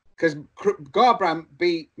 Because Garbrandt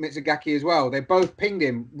beat Mizugaki as well. They both pinged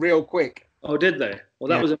him real quick. Oh, did they? Well,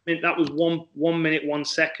 that was 1 minute 1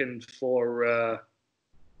 second for.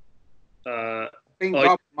 I think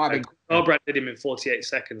Garbrandt did him in 48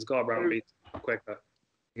 seconds. Garbrandt beat quicker.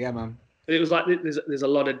 Yeah, man. But it was like there's a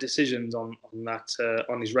lot of decisions on that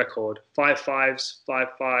on his record.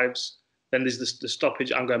 5.5s. Then there's the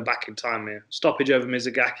stoppage. I'm going back in time here. Stoppage over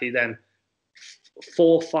Mizugaki. Then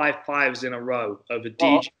 4 5.5s in a row over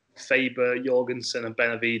DJ, Faber, Jorgensen, and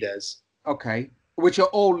Benavidez. Okay, which are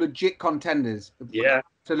all legit contenders. Yeah,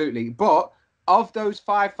 absolutely. But of those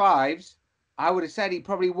 5.5s, I would have said he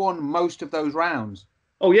probably won most of those rounds.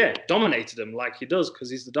 Oh yeah, dominated them like he does because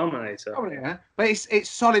he's the dominator. Oh yeah, but it's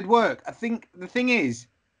solid work. I think the thing is,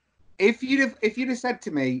 if you'd have said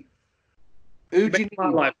to me, who do you need? My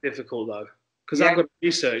life difficult though, because I've got to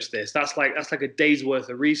research this. That's like a day's worth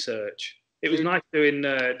of research. It was nice doing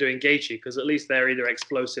Gaethje, because at least they're either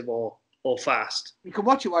explosive or fast. You can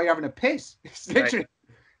watch it while you're having a piss. It's literally,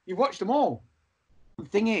 you've watched them all. The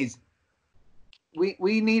thing is,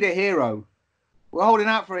 we need a hero. We're holding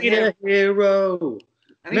out for a hero. A hero.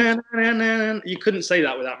 You couldn't say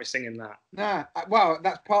that without me singing that. Nah, well,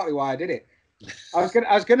 that's partly why I did it. I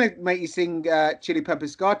was gonna make you sing Chili Pepper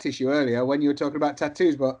Scar Tissue earlier when you were talking about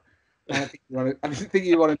tattoos, but I didn't think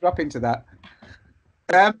you want to drop into that.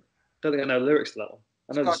 I don't think I know the lyrics to that one.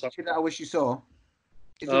 I know the song. That I Wish You Saw.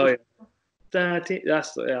 Yeah. I remember that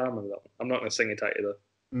one. I'm not going to sing it at you though.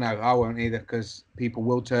 No, I won't either, because people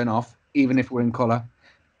will turn off, even if we're in colour.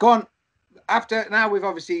 Go on. Now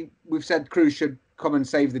we've said Cruz should come and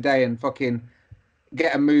save the day and fucking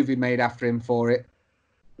get a movie made after him for it.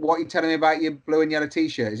 What are you telling me about your blue and yellow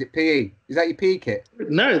T-shirt? Is it PE? Is that your PE kit?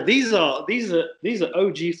 No, these are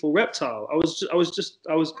OG for Reptile. I was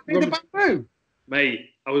mate.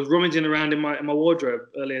 I was rummaging around in my wardrobe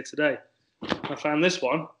earlier today. I found this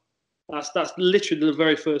one. That's literally the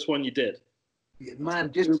very first one you did.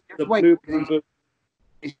 Man, just wait.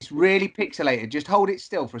 It's really pixelated. Just hold it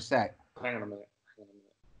still for a sec. Hang on a minute.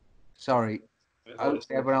 Sorry. I hope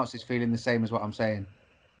everyone else is feeling the same as what I'm saying.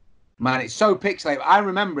 Man, it's so pixelated. I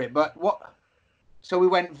remember it, but what? So we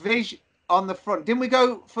went Viz on the front. Didn't we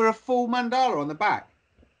go for a full mandala on the back?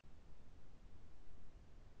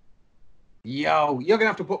 Yo, you're going to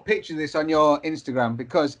have to put pictures of this on your Instagram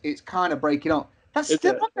because it's kind of breaking up. That's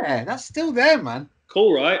still there. That's still there, man.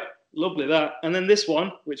 Cool, right? Lovely, that. And then this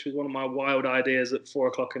one, which was one of my wild ideas at 4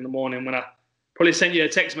 o'clock in the morning when I probably sent you a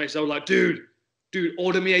text message. I was like, dude,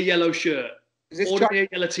 order me a yellow shirt. Order me a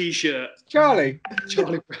yellow T-shirt. Charlie?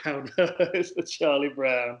 Charlie Brown. It's the Charlie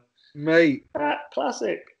Brown. Mate.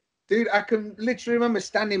 Classic. Dude, I can literally remember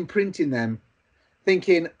standing printing them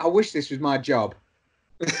thinking, I wish this was my job.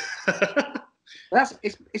 It's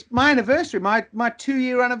my anniversary. My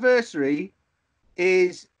 2-year anniversary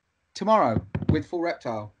is tomorrow with Full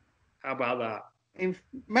Reptile. How about that?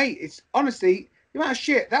 Mate, it's honestly the amount of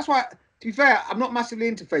shit. That's why, to be fair, I'm not massively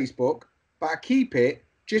into Facebook, but I keep it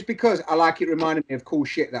just because I like it reminding me of cool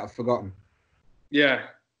shit that I've forgotten. Yeah.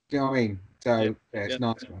 Do you know what I mean? So it's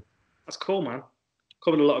nice, man. That's cool, man.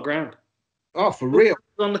 Covered a lot of ground. Oh, for real?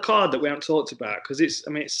 On the card that we haven't talked about because it's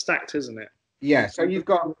stacked, isn't it? Yeah. So you've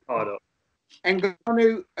got card up.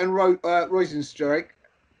 Ngannou and Rosenstruik,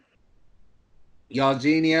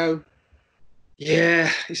 Yarzinho.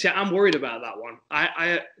 Yeah, you see, I'm worried about that one.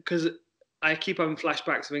 Because I keep having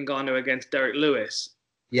flashbacks of Ngannou against Derek Lewis.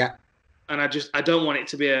 Yeah. And I don't want it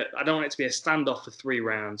to be a standoff for 3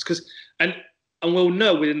 rounds and we'll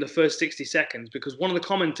know within the first 60 seconds because one of the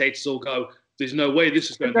commentators will go, "There's no way this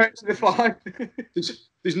is going to the fight.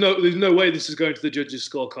 There's no way this is going to the judges'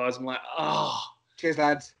 scorecards." I'm like, cheers,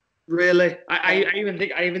 lads. Really? I even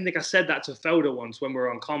think I said that to Felder once when we were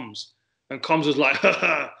on comms, and comms was like,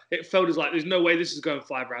 Felder's like, "There's no way this is going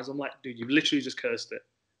 5 rounds." I'm like, dude, you've literally just cursed it.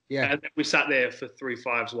 Yeah. And then we sat there for 3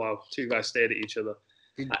 5s while 2 guys stared at each other.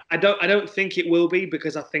 I don't think it will be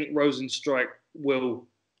because I think Rosenstruik will.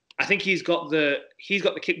 I think he's got the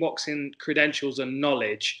kickboxing credentials and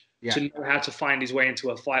knowledge to know how to find his way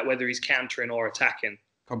into a fight, whether he's countering or attacking.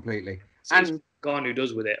 Completely. And Ngannou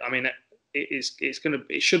does with it. I mean,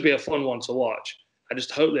 it should be a fun one to watch. I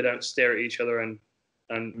just hope they don't stare at each other and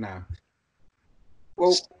no.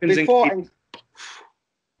 Well, before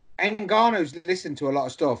Ngannou's listened to a lot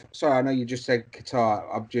of stuff. Sorry, I know you just said Qatar.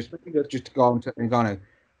 I've just to go on to Ngannou.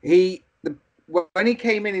 When he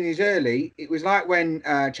came in his early, it was like when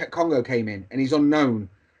Czech Congo came in and he's unknown,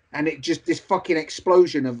 and it just this fucking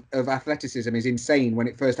explosion of athleticism is insane when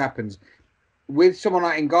it first happens. With someone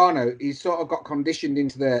like Ngannou, he's sort of got conditioned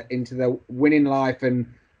into the winning life and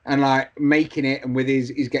like making it, and with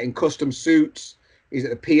he's getting custom suits. He's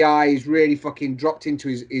at the PI. He's really fucking dropped into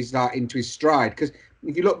his stride. Because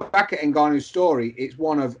if you look back at Ngannou's story, it's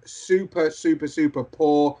one of super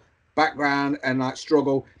poor background and like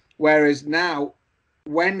struggle. Whereas now,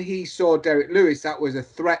 when he saw Derek Lewis, that was a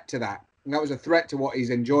threat to that. And that was a threat to what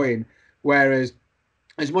he's enjoying. Whereas,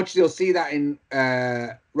 as much as you'll see that in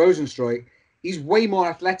Rosenstruik, he's way more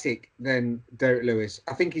athletic than Derek Lewis.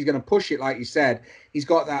 I think he's going to push it, like you said. He's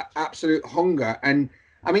got that absolute hunger. And,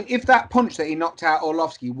 I mean, if that punch that he knocked out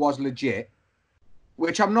Orlovsky was legit,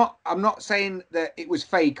 which I'm not saying that it was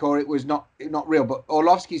fake or it was not real, but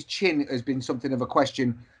Orlovsky's chin has been something of a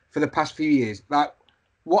question for the past few years. Like,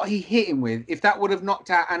 what he hit him with, if that would have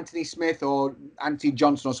knocked out Anthony Smith or Anthony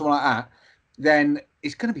Johnson or someone like that, then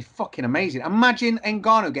it's going to be fucking amazing. Imagine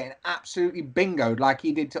Ngannou getting absolutely bingoed like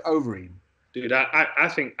he did to Overeem. Dude, I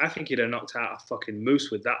think he'd have knocked out a fucking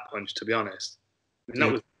moose with that punch, to be honest. I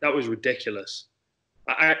mean, that was ridiculous.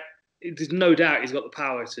 There's no doubt he's got the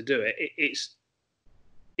power to do it.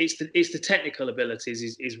 It's the technical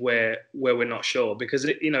abilities is where we're not sure because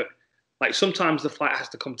like sometimes the fight has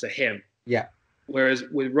to come to him. Yeah. Whereas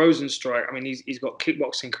with Rosenstruik, I mean, he's got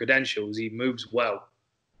kickboxing credentials. He moves well.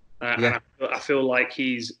 And I feel like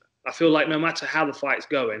no matter how the fight's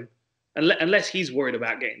going, unless he's worried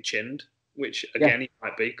about getting chinned, which again he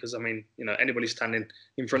might be, because I mean, anybody standing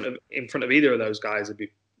in front of either of those guys would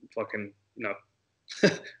be fucking,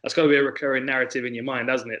 that's got to be a recurring narrative in your mind,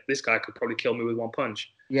 hasn't it? This guy could probably kill me with one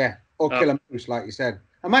punch. Yeah, or kill a moose, like you said.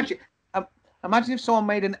 Imagine if someone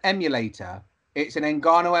made an emulator. It's an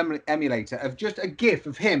Ngannou emulator of just a GIF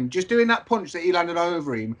of him just doing that punch that he landed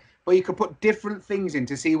over him, but you could put different things in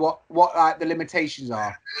to see what like the limitations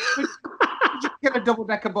are. Could you kill a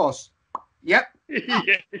double-decker bus? Yep.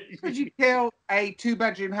 Could you kill a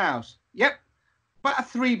 2-bedroom house? Yep. But a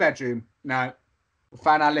 3-bedroom? No. We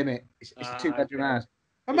found our limit. It's a 2-bedroom house.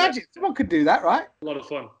 Imagine someone could do that, right? A lot of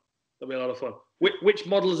fun. That'll be a lot of fun. Which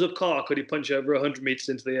models of car could he punch over 100 meters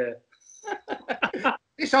into the air?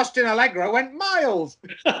 This Austin Allegro went miles.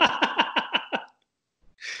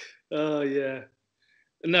 Oh, yeah.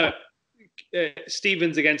 No,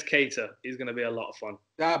 Stevens against Cater is going to be a lot of fun.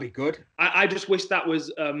 That'd be good. I just wish that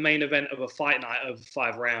was a main event of a fight night over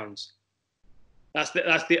 5 rounds. That's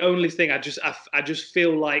the only thing. I just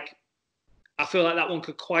feel like that one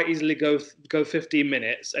could quite easily go 15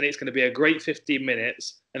 minutes, and it's going to be a great 15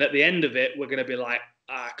 minutes. And at the end of it, we're going to be like,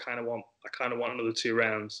 I kind of want another 2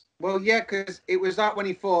 rounds. Well, yeah, because it was that when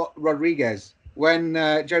he fought Rodriguez, when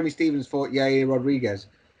Jeremy Stevens fought Yair Rodriguez.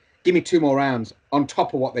 Give me 2 more rounds on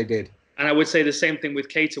top of what they did. And I would say the same thing with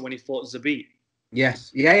Cater when he fought Zabit.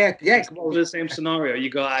 Yes. Yeah. It's the same scenario.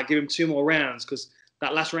 You go, I give him 2 more rounds, because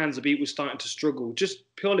that last round Zabit was starting to struggle just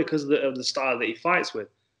purely because of the style that he fights with.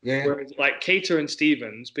 Yeah. Whereas like Cater and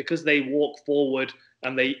Stevens, because they walk forward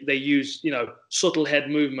and they use, subtle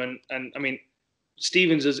head movement. And I mean,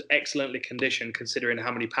 Stevens is excellently conditioned considering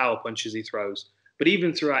how many power punches he throws. But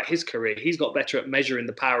even throughout his career, he's got better at measuring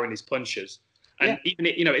the power in his punches. And even,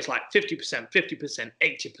 it's like 50%, 50%,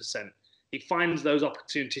 80%. He finds those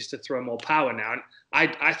opportunities to throw more power now. And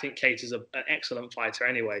I think Cater's an excellent fighter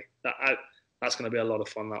anyway. That's going to be a lot of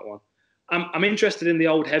fun, that one. I'm interested in the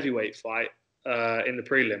old heavyweight fight in the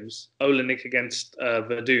prelims, Olenek against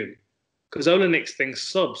Verdum. Because Olenek thinks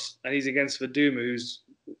subs, and he's against Verdum, who's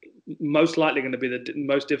most likely going to be the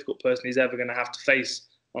most difficult person he's ever going to have to face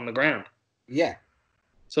on the ground. Yeah.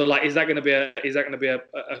 So, like, is that going to be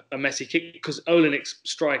a messy kick? Because Olenek's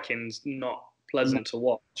striking's not pleasant to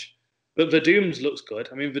watch, but Verdum's looks good.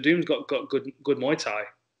 I mean, Verdum's got good Muay Thai.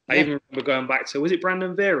 I even remember going back to, was it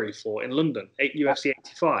Brandon Very fought in London, UFC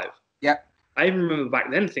 85? Yeah. I even remember back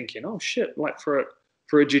then thinking, oh shit, like for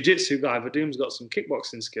a jiu-jitsu guy, Verdum's got some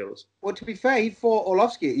kickboxing skills. Well, to be fair, he fought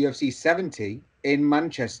Orlovsky at UFC 70 in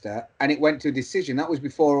Manchester, and it went to a decision. That was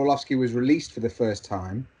before Orlovsky was released for the first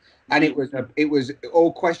time. And it was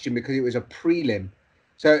all questioned because it was a prelim,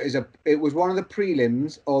 so it was one of the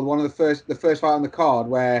prelims or one of the first fight on the card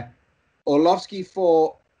where Orlovsky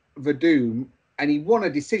fought Verdum and he won a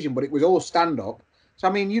decision, but it was all stand up. So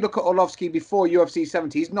I mean, you look at Orlovsky before UFC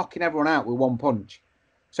 70, he's knocking everyone out with 1 punch.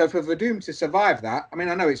 So for Verdum to survive that, I mean,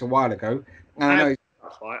 I know it's a while ago, and I know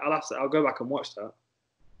I'll go back and watch that.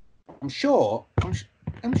 I'm sure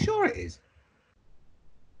it is.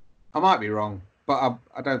 I might be wrong. But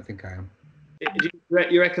I don't think I am.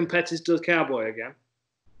 You reckon Pettis does Cowboy again?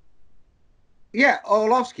 Yeah,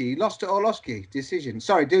 Orlovsky lost to Orlovsky decision.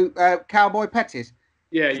 Sorry, Cowboy Pettis?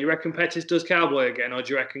 Yeah, you reckon Pettis does Cowboy again, or do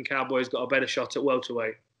you reckon Cowboy's got a better shot at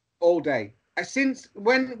welterweight? All day. Since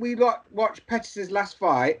when we watched Pettis' last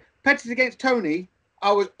fight, Pettis against Tony,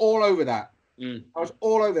 I was all over that. I was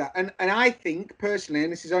all over that, and I think personally,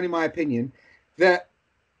 and this is only my opinion, that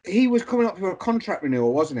he was coming up for a contract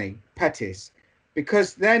renewal, wasn't he, Pettis?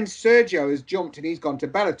 Because then Sergio has jumped and he's gone to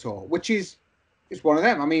Bellator, which is one of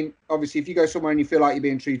them. I mean, obviously, if you go somewhere and you feel like you're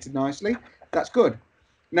being treated nicely, that's good.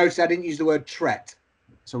 Notice I didn't use the word tret.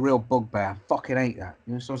 It's a real bugbear. I fucking hate that.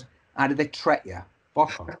 So how did they tret you?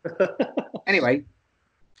 Fuck off. Anyway,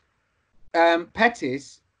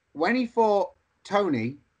 Pettis, when he fought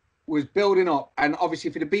Tony, was building up. And obviously,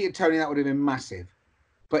 if he'd have beaten Tony, that would have been massive.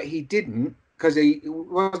 But he didn't. Because it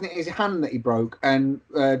wasn't his hand that he broke, and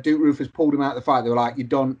Duke Rufus pulled him out of the fight. They were like, "You're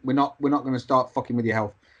done. We're not going to start fucking with your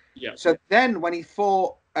health." Yeah. So then when he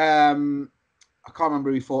fought, I can't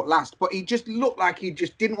remember who he fought last, but he just looked like he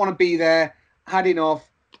just didn't want to be there. Had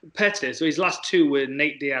enough. Pettis. So his last 2 were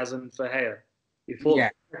Nate Diaz and Ferreira. He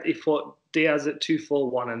fought Diaz at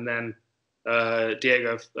 2-4-1, and then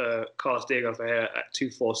Carlos Diego Ferreira at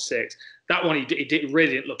 2-4-6. That one he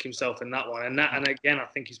really didn't look himself in that one, and again I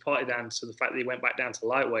think he's partly down to the fact that he went back down to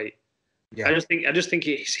lightweight. Yeah. I just think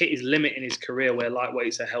he's hit his limit in his career where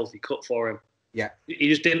lightweight's a healthy cut for him. Yeah. He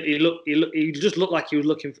just didn't. He just looked like he was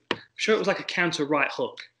looking. I'm sure it was like a counter right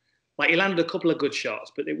hook. Like he landed a couple of good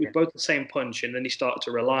shots, but it was both the same punch, and then he started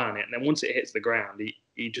to rely on it. And then once it hits the ground,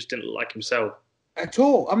 he just didn't look like himself at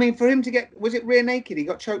all. I mean, for him to get, was it rear naked? He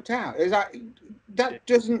got choked out. Is that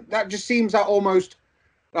just seems that almost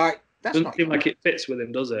like that's doesn't not seem like it fits with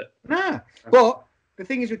him, does it? Nah. But the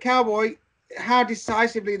thing is with Cowboy, how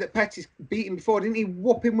decisively that Pettis beat him before. Didn't he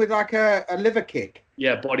whoop him with like a liver kick?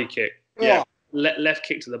 Yeah, body kick. Oh. Yeah. Left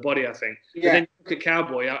kick to the body, I think. Yeah. But then you look at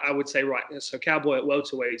Cowboy, I would say, right, so Cowboy at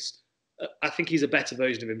welterweights, I think he's a better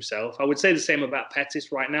version of himself. I would say the same about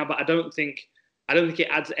Pettis right now, but I don't think it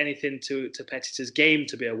adds anything to Pettis' game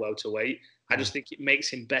to be a welterweight. I just think it makes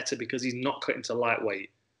him better because he's not cut into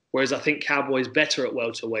lightweight. Whereas I think Cowboy's better at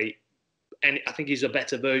welterweight, and I think he's a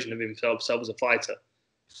better version of himself as a fighter.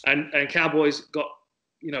 And Cowboy's got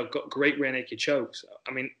great rear naked chokes.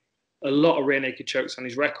 I mean, a lot of rear naked chokes on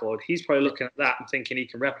his record. He's probably looking at that and thinking he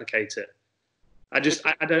can replicate it. I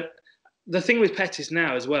the thing with Pettis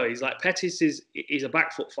now as well, he's like Pettis is a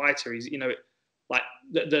back foot fighter. He's like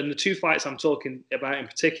the two fights I'm talking about in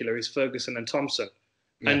particular is Ferguson and Thompson,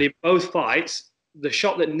 and in both fights, the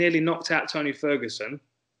shot that nearly knocked out Tony Ferguson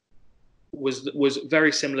was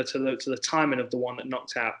very similar to the timing of the one that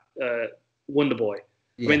knocked out Wonderboy.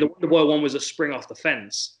 I mean, the Wonderboy one was a spring off the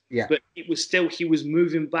fence, but it was still, he was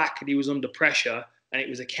moving back and he was under pressure, and it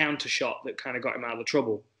was a counter shot that kind of got him out of the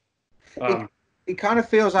trouble. It kind of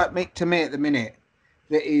feels like, to me at the minute,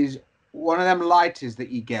 that is one of them lighters that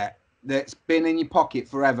you get that's been in your pocket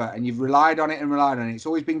forever and you've relied on it and relied on it. It's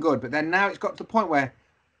always been good, but then now it's got to the point where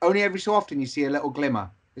only every so often you see a little glimmer.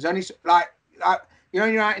 It's only like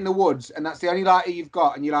you're out in the woods and that's the only lighter you've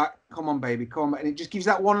got, and you're like, come on, baby, come on. And it just gives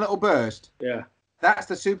that one little burst. Yeah. That's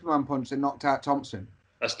the Superman punch that knocked out Thompson.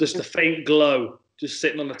 That's just a faint glow, just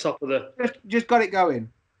sitting on the top of the... Just got it going.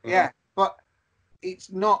 Yeah, but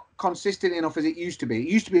it's not consistent enough as it used to be. It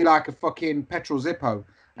used to be like a fucking petrol Zippo,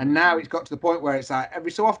 and now it's got to the point where it's like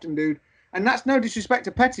every so often, dude. And that's no disrespect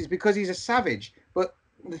to Pettis because he's a savage. But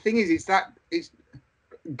the thing is, it's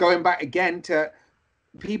going back again to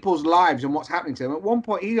people's lives and what's happening to them. At one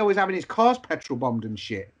point, he's always having his cars petrol bombed and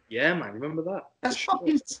shit. Yeah, man, remember that?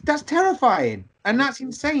 That's terrifying, and that's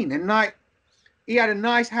insane. And like, he had a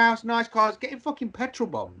nice house, nice cars, getting fucking petrol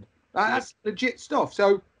bombed. That's legit stuff.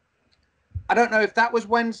 So I don't know if that was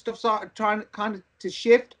when stuff started trying kind of to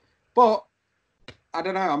shift, but I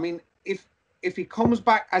don't know. I mean, if he comes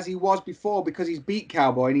back as he was before because he's beat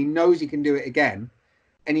Cowboy and he knows he can do it again,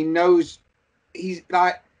 and he knows he's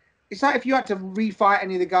like, it's like if you had to refight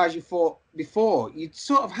any of the guys you fought before, you'd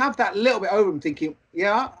sort of have that little bit over him thinking,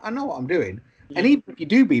 yeah, I know what I'm doing. Yeah. And even if you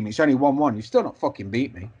do beat me, it's only 1-1, you've still not fucking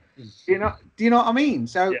beat me. Do you know what I mean?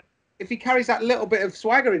 So if he carries that little bit of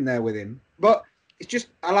swagger in there with him, but it's just,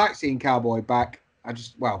 I like seeing Cowboy back. I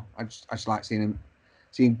just like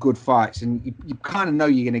seeing good fights, and you kind of know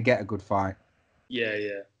you're going to get a good fight. Yeah.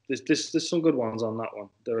 There's some good ones on that one.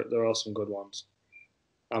 There are some good ones.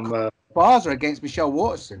 Barza against Michelle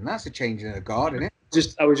Waterson. That's a change in the guard, isn't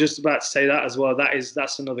it? I was just about to say that as well.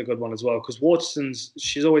 That's another good one as well, because Waterson's,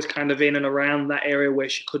 she's always kind of in and around that area where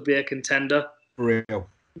she could be a contender. For real.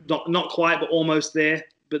 Not quite, but almost there.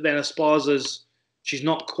 But then Esparza's, she's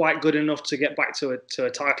not quite good enough to get back to a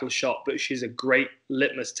title shot, but she's a great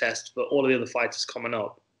litmus test for all of the other fighters coming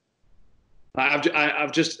up.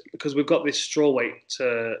 I've just, because we've got this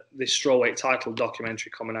strawweight title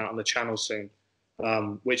documentary coming out on the channel soon,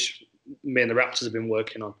 which me and the Raptors have been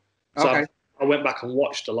working on. So okay. I went back and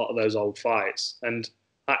watched a lot of those old fights, and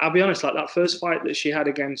I'll be honest, like that first fight that she had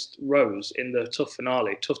against Rose in the Tough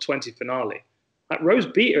 20 finale, like Rose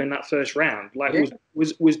beat her in that first round. Like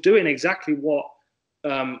was doing exactly what,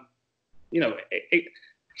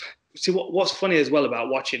 see what's funny as well about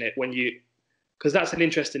watching it when you, because that's an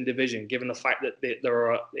interesting division, given the fact that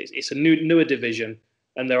it's a newer division,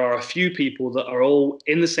 and there are a few people that are all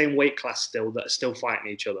in the same weight class still that are still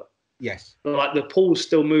fighting each other. Yes. But like the pool's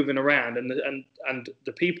still moving around, and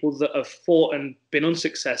the people that have fought and been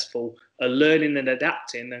unsuccessful are learning and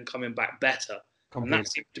adapting and coming back better. Completely. And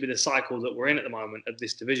that seems to be the cycle that we're in at the moment of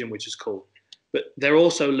this division, which is cool. But they're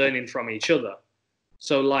also learning from each other.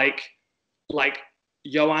 So like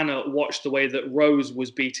Joanna watched the way that Rose was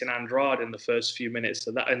beating Andrade in the first few minutes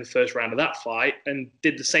of that, in the first round of that fight, and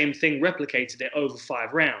did the same thing, replicated it over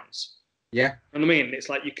 5 rounds. Yeah. You know what I mean? It's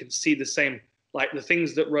like you can see the same, like the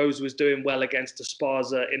things that Rose was doing well against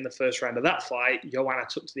Esparza in the first round of that fight, Joanna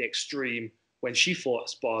took to the extreme when she fought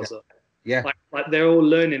Esparza. Yeah. Like they're all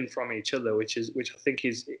learning from each other, which I think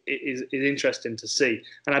is interesting to see.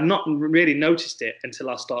 And I'd not really noticed it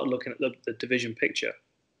until I started looking at the division picture.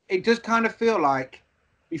 It does kind of feel like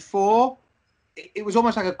before, it was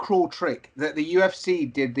almost like a cruel trick that the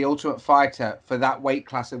UFC did the Ultimate Fighter for that weight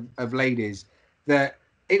class of ladies. That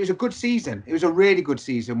it was a good season. It was a really good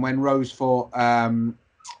season when Rose fought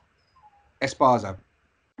Esparza.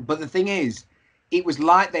 But the thing is, it was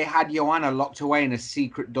like they had Joanna locked away in a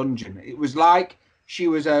secret dungeon. It was like she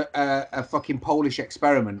was a fucking Polish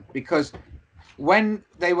experiment, because when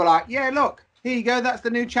they were like, yeah, look, here you go, that's the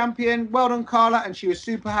new champion, well done, Carla, and she was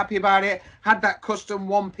super happy about it, had that custom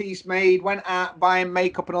one-piece made, went out buying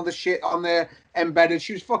makeup and other shit on there, embedded,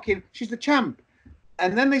 she's the champ.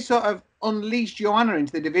 And then they sort of unleashed Joanna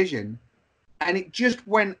into the division, and it just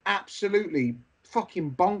went absolutely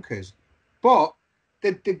fucking bonkers. But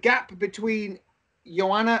the gap between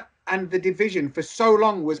Joanna and the division for so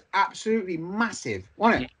long was absolutely massive,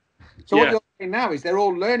 wasn't it? So what you're saying now is they're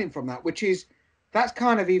all learning from that, that's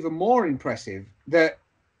kind of even more impressive, that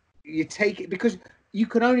you take it, because you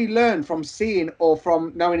can only learn from seeing or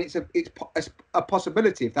from knowing it's a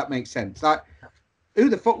possibility, if that makes sense. Like Who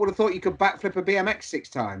the fuck would have thought you could backflip a BMX 6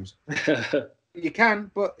 times? You can,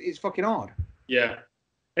 but it's fucking hard. Yeah,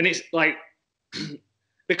 and it's like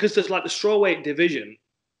because there's like the strawweight division.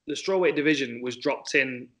 The strawweight division was dropped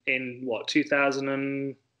in what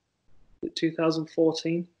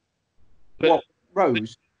 2014. What,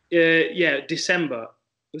 Rose? Yeah, December.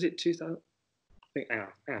 Was it 2000? I think. Hang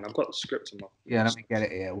on. I've got the script on my. Yeah, let me get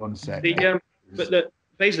it here. One sec.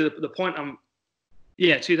 Basically the point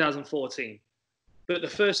 2014. But the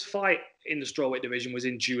first fight in the strawweight division was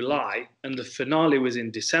in July, and the finale was in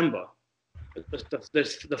December.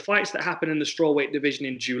 The fights that happened in the strawweight division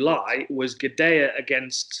in July was Gadea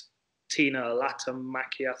against Tina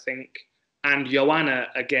Latamaki, I think, and Joanna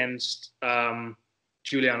against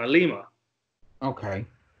Juliana Lima. Okay.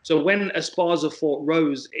 So when Esparza fought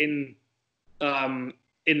Rose in the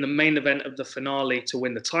main event of the finale to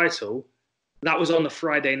win the title, that was on the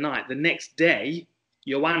Friday night. The next day,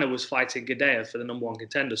 Joanna was fighting Gadea for the #1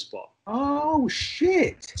 contender spot. Oh,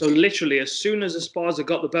 shit. So literally, as soon as Esparza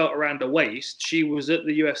got the belt around her waist, she was at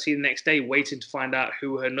the UFC the next day waiting to find out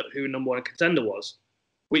who #1 contender was,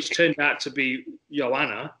 which turned out to be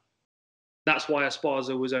Joanna. That's why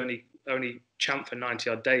Esparza was only champ for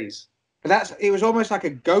 90-odd days. But it was almost like a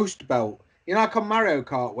ghost belt. You know, like on Mario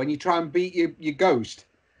Kart, when you try and beat your ghost.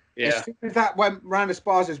 Yeah. As soon as that went round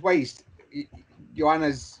Esparza's waist,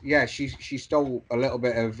 Joanna's, she stole a little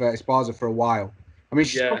bit of Esparza for a while. I mean,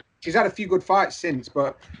 she's had a few good fights since,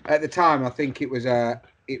 but at the time, I think it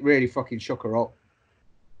really fucking shook her up.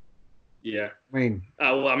 Yeah. I mean,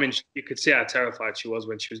 you could see how terrified she was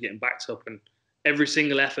when she was getting backed up, and every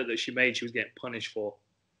single effort that she made, she was getting punished for.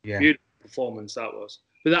 Yeah. Beautiful performance that was.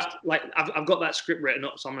 But that, like, I've got that script written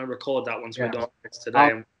up, so I'm going to record that once we're done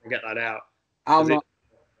today and get that out. It's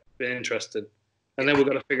been interesting. And then we've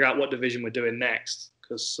got to figure out what division we're doing next,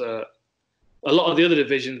 because a lot of the other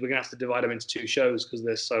divisions, we're going to have to divide them into 2 shows because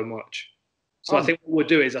there's so much. So I think what we'll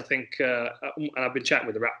do is, and I've been chatting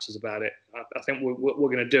with the Raptors about it, I think what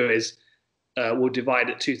we're going to do is we'll divide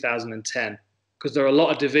it 2010, because there are a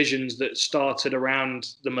lot of divisions that started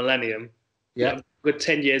around the millennium. Yeah. Good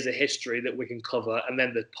 10 years of history that we can cover, and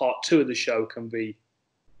then the part 2 of the show can be.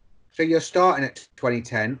 So you're starting at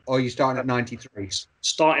 2010, or you're starting at 93?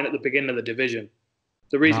 Starting at the beginning of the division.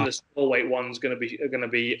 The reason the strawweight one's going to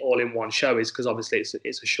be all in one show is because obviously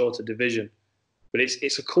it's a shorter division, but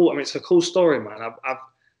it's a cool story, man.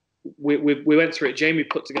 We went through it. Jamie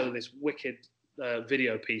put together this wicked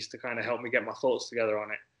video piece to kind of help me get my thoughts together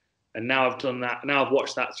on it, and now I've done that. Now I've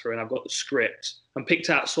watched that through, and I've got the script and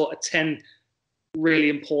picked out sort of 10 really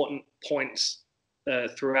important points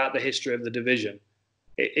throughout the history of the division.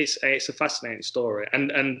 It's a fascinating story,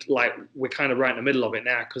 and like we're kind of right in the middle of it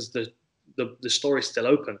now because the story's still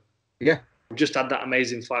open. Yeah, we've just had that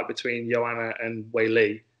amazing fight between Joanna and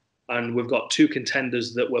Weili, and we've got 2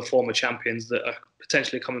 contenders that were former champions that are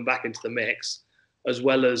potentially coming back into the mix, as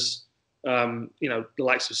well as the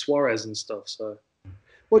likes of Suarez and stuff. So,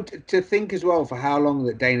 well, to think as well for how long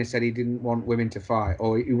that Dana said he didn't want women to fight,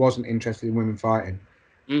 or he wasn't interested in women fighting.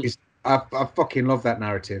 I fucking love that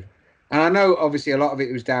narrative, and I know obviously a lot of it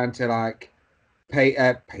was down to like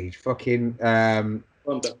Paige, fucking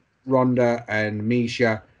Ronda and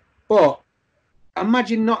Misha, but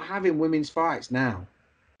imagine not having women's fights now.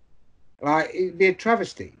 Like, it'd be a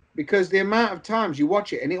travesty because the amount of times you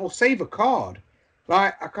watch it and it will save a card.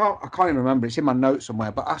 Like, I can't even remember, it's in my notes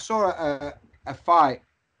somewhere, but I saw a fight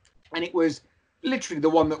and it was literally the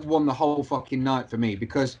one that won the whole fucking night for me,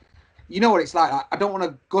 because you know what it's like. I don't want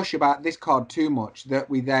to gush about this card too much that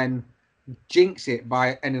we then jinx it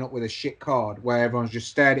by ending up with a shit card where everyone's just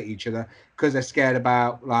stared at each other because they're scared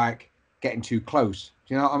about like getting too close.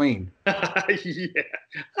 Do you know what I mean? Yeah,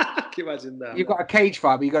 I can imagine that. You've got a cage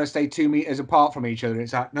fight, but you've got to stay 2 meters apart from each other.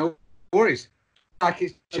 It's like, no worries. Like,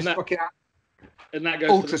 it's just fucking. And that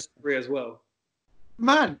goes for the referee as well.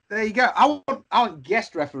 Man, there you go. I want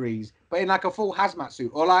guest referees, but in like a full hazmat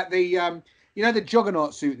suit, or like the the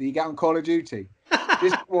Juggernaut suit that you get on Call of Duty.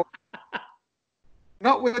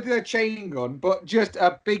 Not with a chain gun, but just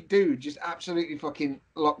a big dude, just absolutely fucking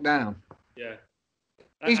locked down. Yeah.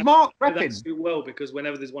 He's Mark repping. That's too well, because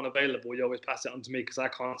whenever there's one available, you always pass it on to me because I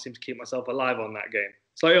can't seem to keep myself alive on that game.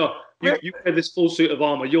 So you wear this full suit of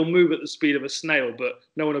armor, you'll move at the speed of a snail, but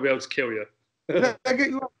no one will be able to kill you.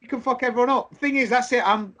 You can fuck everyone up. Thing is, that's it.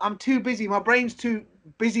 I'm too busy. My brain's too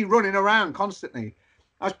busy running around constantly.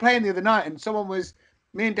 I was playing the other night, and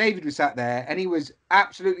me and David were sat there, and he was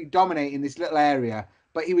absolutely dominating this little area,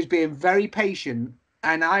 but he was being very patient,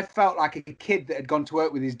 and I felt like a kid that had gone to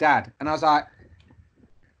work with his dad, and I was like,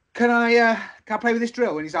 can I play with this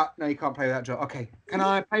drill? And he's like, no, you can't play with that drill. Okay, can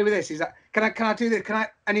I play with this? He's like, can I do this? Can I?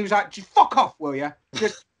 And he was like, just fuck off, will you?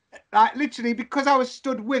 Just like literally because I was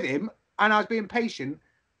stood with him and I was being patient,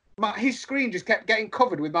 his screen just kept getting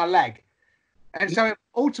covered with my leg, and so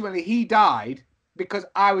ultimately he died because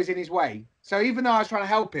I was in his way. So even though I was trying to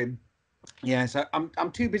help him, yeah. So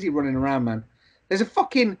I'm too busy running around, man. There's a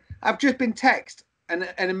fucking. I've just been texted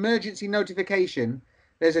an emergency notification.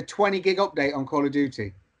 There's a 20 gig update on Call of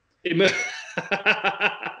Duty.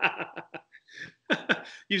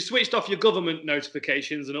 You've switched off your government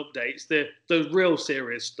notifications and updates, the real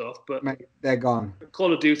serious stuff, but mate, they're gone.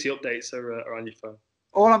 Call of Duty updates are on your phone.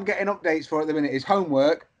 All I'm getting updates for at the minute is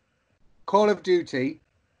homework, Call of Duty,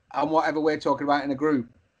 and whatever we're talking about in a group.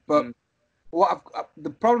 But the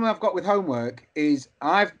problem I've got with homework is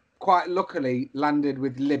I've quite luckily landed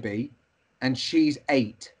with Libby, and she's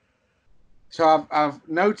 8. So I've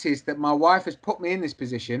noticed that my wife has put me in this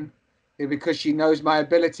position because she knows my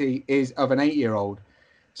ability is of an 8-year-old.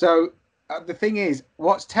 So the thing is,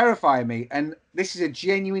 what's terrifying me, and this is a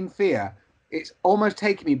genuine fear, it's almost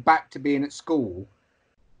taking me back to being at school.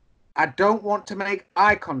 I don't want to make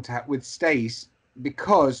eye contact with Stace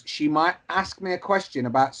because she might ask me a question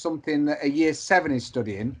about something that a year 7 is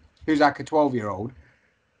studying, who's like a 12-year-old,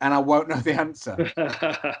 and I won't know the answer.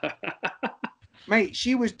 Mate,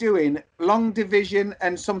 she was doing long division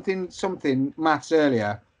and something maths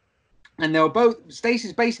earlier. And they were both,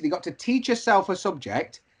 Stacey's basically got to teach herself a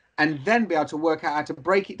subject and then be able to work out how to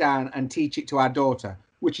break it down and teach it to our daughter,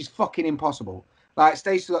 which is fucking impossible. Like,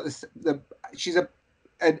 Stacey's got she's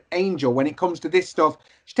an angel when it comes to this stuff.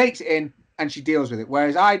 She takes it in and she deals with it.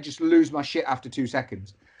 Whereas I just lose my shit after 2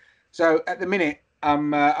 seconds. So at the minute,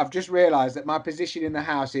 I've just realised that my position in the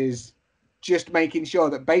house is just making sure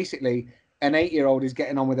that basically an 8-year-old is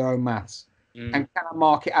getting on with their own maths. And can I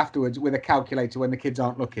mark it afterwards with a calculator when the kids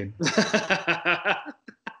aren't looking? That's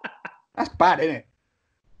bad, isn't it?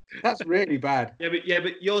 That's really bad. Yeah,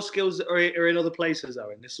 but your skills are in other places,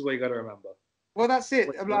 Owen. This is what you got to remember. Well, that's it.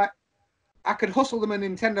 I'm like, I could hustle them a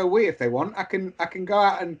Nintendo Wii if they want. I can go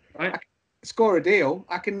out and I can score a deal.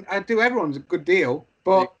 I do everyone's a good deal,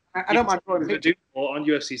 but I don't mind drawing pictures. On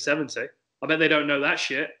UFC 70. I bet they don't know that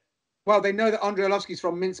shit. Well, they know that Andrei Arlovsky's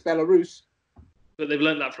from Minsk, Belarus. But they've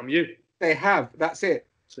learned that from you. They have. That's it.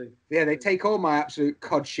 See. Yeah, they take all my absolute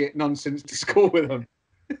cod shit nonsense to school with them.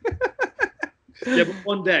 Yeah, but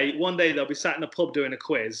one day they'll be sat in a pub doing a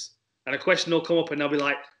quiz, and a question will come up, and they'll be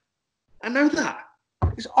like, "I know that.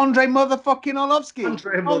 It's Andrei motherfucking Arlovsky.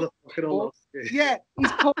 Andrei motherfucking Arlovsky. Yeah,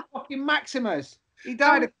 he's called fucking Maximus. He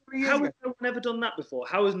died 3 years ago. How has no one ever done that before?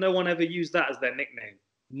 How has no one ever used that as their nickname?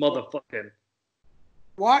 Motherfucking.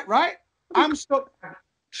 What? Right? I'm stuck.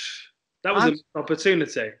 That was an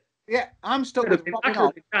opportunity. Yeah, I'm stuck with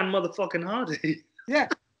Robinov. Dan motherfucking Hardy. Yeah,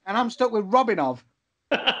 and I'm stuck with Robinov.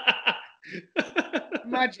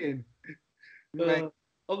 Imagine. Well,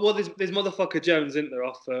 there's motherfucker Jones, isn't there,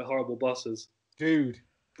 off Horrible Bosses? Dude.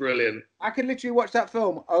 Brilliant. I could literally watch that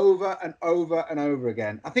film over and over and over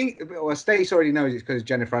again. I think, well, Stace already knows it's because of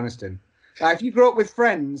Jennifer Aniston. Like, if you grew up with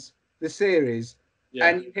Friends, the series,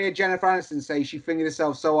 and you hear Jennifer Aniston say she fingered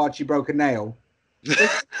herself so hard she broke a nail,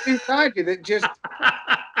 there's inside you that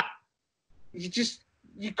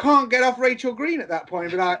you can't get off Rachel Green at that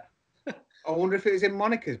point. But like, I wonder if it was in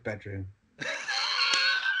Monica's bedroom.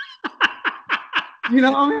 You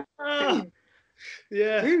know what I mean?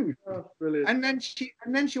 Yeah. Dude. Oh, brilliant. And then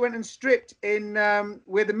she went and stripped in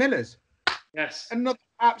We're the Millers. Yes. Another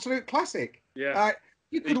absolute classic. Yeah.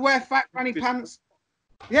 You could wear fat granny pants.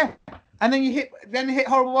 Yeah. And then you hit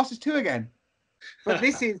Horrible Bosses 2 again. But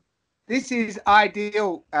this is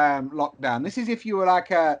ideal lockdown. This is if you were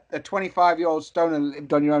like a 25-year-old stoner that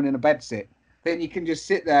lived on your own in a bedsit. Then you can just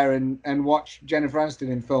sit there and watch Jennifer Aniston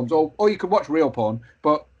in films, or you could watch real porn,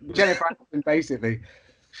 but Jennifer Aniston basically.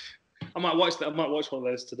 I might watch that. I might watch one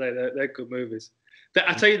of those today. They're good movies.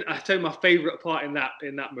 I tell you, my favourite part in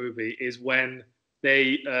that movie is when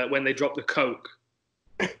they drop the coke.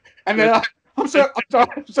 And they're like, I'm so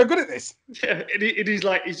good at this. Yeah, and he's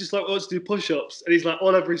just like wants to do push-ups, and he's like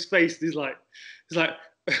all over his face. And he's like,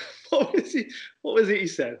 what was it he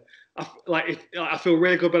said? I feel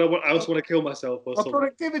really good, but I also want to kill myself or something.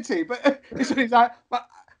 Productivity, but he's like,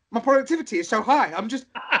 my productivity is so high. I'm just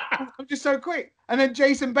so quick. And then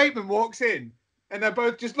Jason Bateman walks in, and they're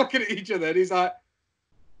both just looking at each other, and he's like,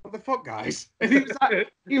 "What the fuck, guys?" And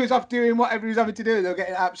he was off doing whatever he was having to do. They were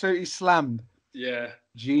getting absolutely slammed. Yeah,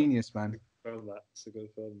 genius, man. It's a good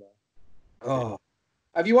film, man. Oh,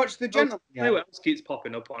 have you watched The Gentleman yet? You know what else keeps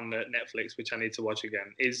popping up on Netflix, which I need to watch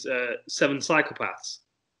again, is 7 Psychopaths.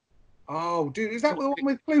 Oh, dude, is that the one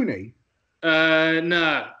with Clooney?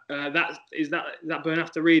 No, that Burn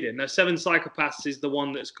After Reading. No, Seven Psychopaths is the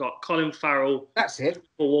one that's got Colin Farrell. That's it.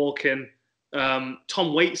 Walken.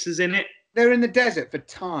 Tom Waits is in it. They're in the desert for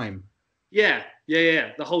time. Yeah.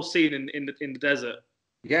 The whole scene in the desert.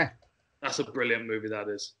 Yeah. That's a brilliant movie. That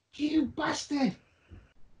is. You bastard.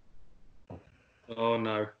 Oh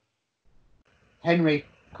no. Henry,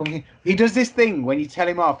 come here. He does this thing when you tell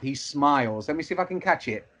him off. He smiles. Let me see if I can catch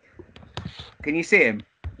it. Can you see him?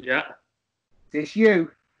 Yeah. Is this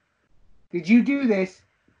you? Did you do this?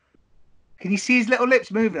 Can you see his little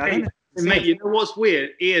lips moving? Hey, mate, you know what's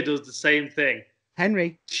weird? Ia does the same thing.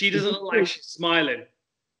 Henry. She doesn't look like she's smiling.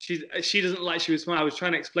 She doesn't look like she was smiling. I was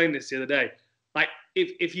trying to explain this the other day. Like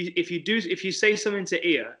if you say something to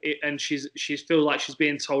Ia and she's feels like she's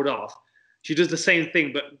being told off, she does the same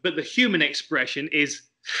thing. But the human expression is.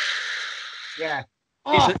 Yeah.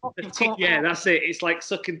 Yeah, that's it. It's like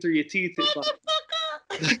sucking through your teeth. It's like.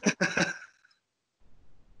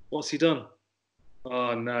 What's he done?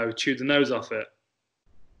 Oh no! Chewed the nose off it.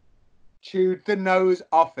 Chewed the nose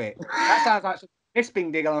off it. That sounds like some piss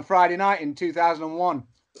being dig on a Friday night in 2001.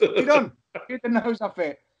 You done? Chewed the nose off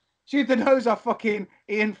it. Chewed the nose off fucking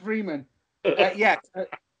Ian Freeman. Yeah.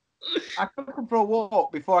 I took him for a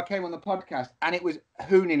walk before I came on the podcast, and it was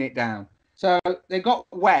hooning it down. So they got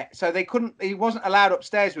wet, so they couldn't. He wasn't allowed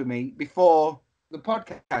upstairs with me before the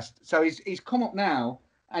podcast. So he's come up now,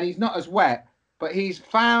 and he's not as wet, but he's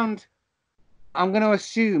found. I'm going to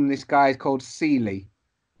assume this guy is called Seeley,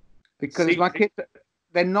 because my kids,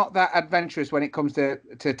 they're not that adventurous when it comes to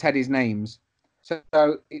Teddy's names. So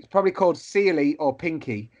it's probably called Seeley or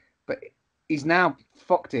Pinky, but he's now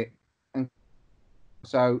fucked it, and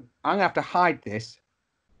so I'm gonna have to hide this.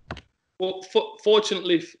 Well,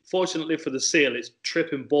 fortunately for the seal, it's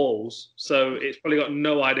tripping balls, so it's probably got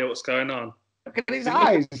no idea what's going on. Look at his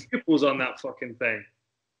eyes. Pupils on that fucking thing.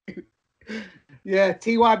 Yeah,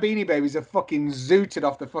 TY Beanie Babies are fucking zooted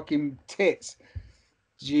off the fucking tits.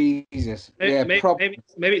 Jesus. Maybe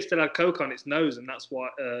it still had coke on its nose, and that's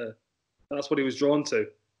what he was drawn to.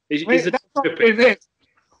 He's a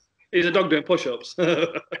dog doing push-ups.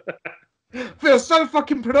 Feels so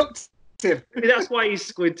fucking productive. Maybe that's why he's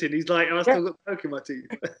squinting. He's like, I still got coke in my teeth.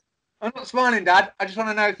 I'm not smiling, Dad. I just want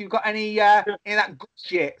to know if you've got any of that good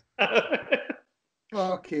shit.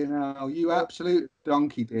 Fucking hell, you absolute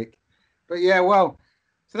donkey dick. But yeah, well,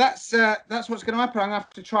 so that's what's going to happen. I'm going to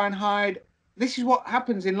have to try and hide. This is what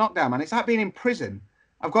happens in lockdown, man. It's like being in prison.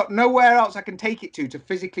 I've got nowhere else I can take it to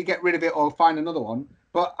physically get rid of it or find another one.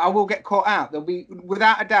 But I will get caught out. They'll be,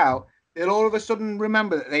 without a doubt, they'll all of a sudden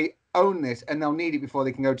remember that they own this and they'll need it before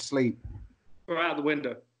they can go to sleep. Or out the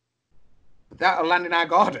window. That'll land in our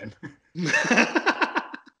garden.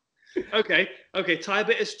 Okay. Tie a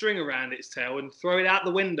bit of string around its tail and throw it out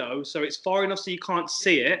the window so it's far enough so you can't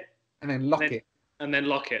see it. And then lock it. And then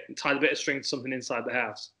lock it. And tie a bit of string to something inside the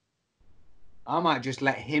house. I might just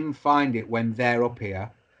let him find it when they're up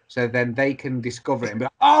here, so then they can discover it and be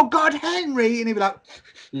like, "Oh God, Henry!" And he'll be like,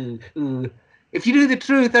 "If you knew the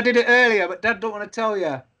truth, I did it earlier, but Dad don't want to tell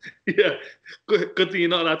you." Yeah, good thing you're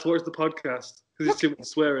not allowed to watch the podcast because there's too much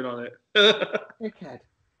swearing on it. Dickhead.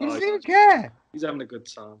 He doesn't even care. He's having a good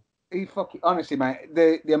time. He fucking honestly, mate.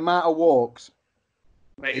 The amount of walks.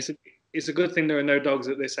 Mate, it's a good thing there are no dogs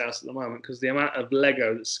at this house at the moment because the amount of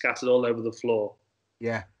Lego that's scattered all over the floor.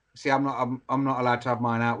 Yeah. See, I'm not allowed to have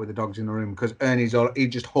mine out with the dogs in the room because he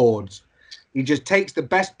just hoards. He just takes the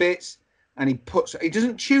best bits and he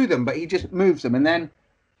doesn't chew them, but he just moves them. And then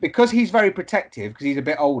because he's very protective, because he's a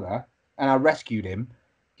bit older and I rescued him,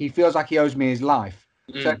 he feels like he owes me his life.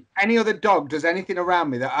 So if any other dog does anything around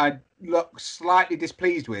me that I look slightly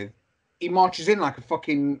displeased with, he marches in like a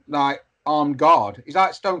fucking armed guard. He's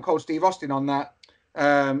like Stone Cold Steve Austin on that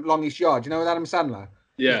Longest Yard. Do you know with Adam Sandler?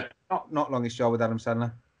 Yeah. Not Longest Yard with Adam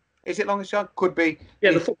Sandler. Is it Longest Yard? Could be.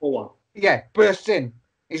 Yeah, the football one. Yeah, bursts in.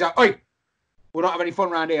 He's like, "Oi, we'll not have any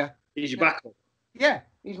fun around here." He's your back. Yeah,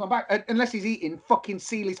 he's my back. Unless he's eating fucking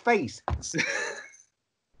Seeley's face.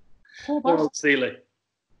 Poor old Seeley.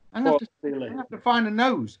 I'm going to have to find a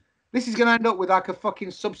nose. This is going to end up with like a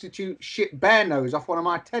fucking substitute shit bear nose off one of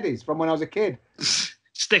my teddies from when I was a kid.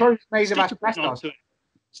 Stick a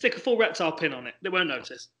full reptile pin on it. They won't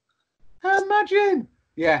notice. Imagine.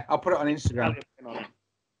 Yeah, I'll put it on Instagram.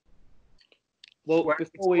 Well,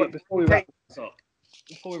 before we wrap this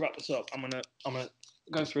up, I'm gonna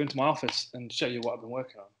go through into my office and show you what I've been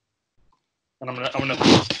working on. And I'm gonna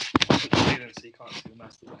put the ceiling so you can't see the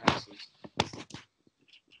mess of the house is.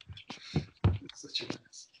 It's such a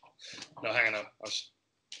mess. No, hang on.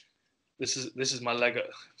 This is my Lego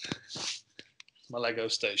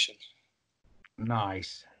station.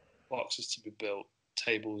 Nice. Boxes to be built,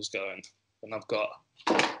 tables going. and I've got,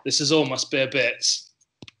 this is all my spare bits.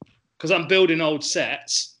 Because I'm building old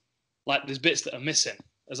sets, like there's bits that are missing.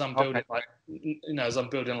 As I'm building as I'm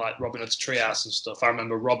building like Robin Hood's treehouse and stuff, I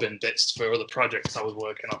remember robbing bits for other projects I was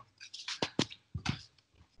working on.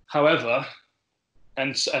 However,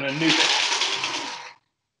 and a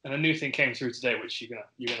new thing came through today, which you're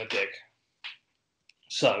gonna dig.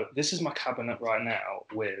 So this is my cabinet right now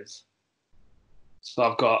with. So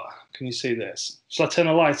I've got. Can you see this? Shall I turn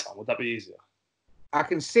the light on? Would that be easier? I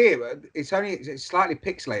can see it, but it's slightly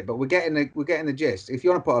pixelated, but we're getting the gist. If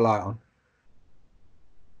you want to put a light on.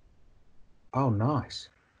 Oh, nice.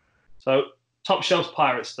 So top shelf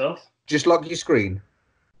pirate stuff. Just lock your screen.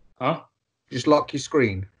 Huh? Just lock your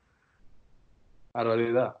screen. How do I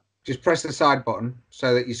do that? Just press the side button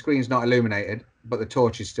so that your screen's not illuminated, but the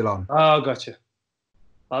torch is still on. Oh, gotcha.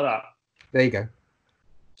 Like that. There you go.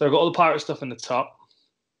 So I've got all the pirate stuff in the top.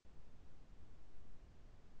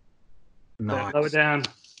 Nice. Lower down.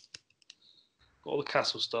 Got all the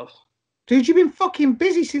castle stuff. Dude, you've been fucking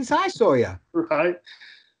busy since I saw you. Right.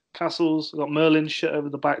 Castles. I've got Merlin shit over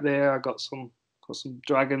the back there. I got some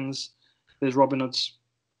dragons. There's Robin Hood's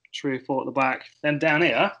tree fort at the back. Then down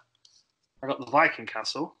here, I got the Viking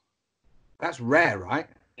castle. That's rare, right?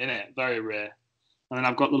 In it, very rare. And then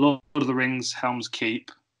I've got the Lord of the Rings, Helm's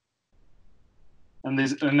Keep. And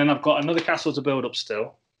then I've got another castle to build up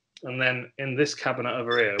still. And then in this cabinet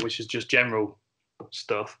over here, which is just general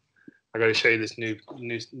stuff, I got to show you this new.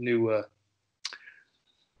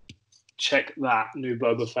 Check that new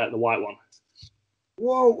Boba Fett, the white one.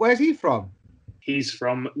 Whoa, where's he from? He's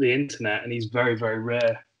from the internet, and he's very, very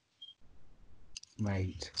rare.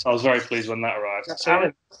 Mate. So I was very pleased when that arrived.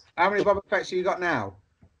 How many Boba Fetts have you got now?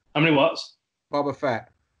 How many whats? Boba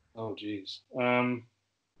Fett. Oh, jeez.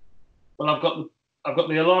 Well, I've got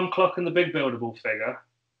the alarm clock and the big buildable figure,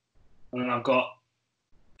 and then I've got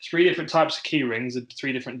 3 different types of key rings and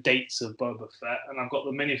 3 different dates of Boba Fett, and I've got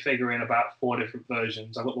the minifigure in about 4 different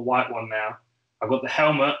versions. I've got the white one now. I've got the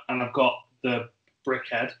helmet, and I've got the brick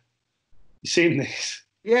head. You seen these?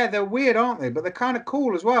 Yeah, they're weird, aren't they? But they're kind of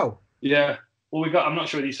cool as well. Yeah. Well, I'm not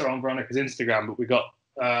sure whether you saw on Veronica's Instagram, but we got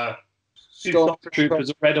Stormtroopers,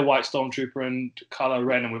 a red or white Stormtrooper, and Kylo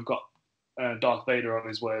Ren, and we've got Darth Vader on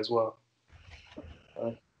his way as well.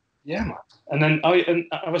 Yeah, man. And then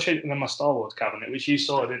I was showing my Star Wars cabinet, which you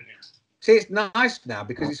saw, didn't you? See, it's nice now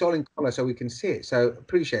because it's all in colour, so we can see it. So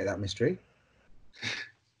appreciate that, Mystery.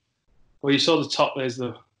 Well, you saw the top. We've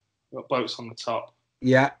got boats on the top.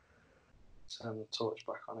 Yeah. Turn the torch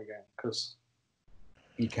back on again, because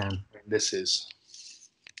you can. This is,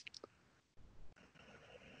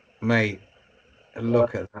 mate.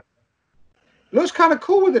 Look at that. Looks kind of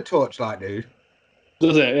cool with the torchlight, dude.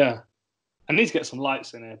 Does it? Yeah. I need to get some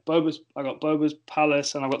lights in here. I got Boba's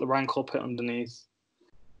palace, and I've got the Rancor pit underneath.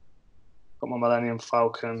 Got my Millennium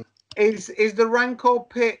Falcon. Is the Rancor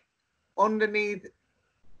pit underneath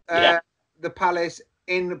the palace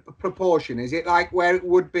in proportion? Is it like where it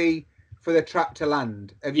would be for the trap to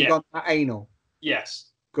land? Have you gone that anal? Yes.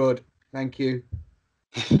 Good. Thank you.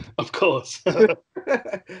 Of course. I've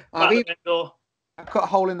cut a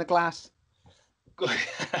hole in the glass.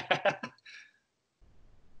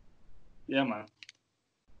 Yeah, man.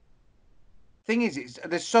 Thing is,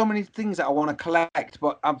 there's so many things that I want to collect,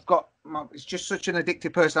 but it's just such an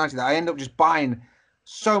addictive personality that I end up just buying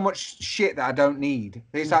so much shit that I don't need.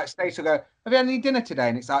 It's like Stacey will go, "Have you had any dinner today?"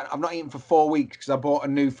 And it's like, I've not eaten for 4 weeks because I bought a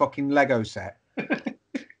new fucking Lego set.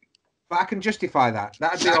 But I can justify that.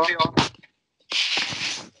 That'd be all right.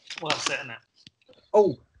 Well, that's it, isn't it?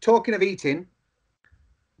 Oh, talking of eating,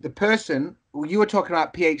 the person you were talking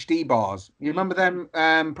about PhD bars. You remember them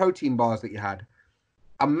protein bars that you had?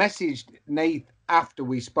 I messaged Nath after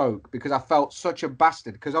we spoke because I felt such a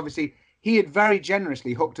bastard because obviously he had very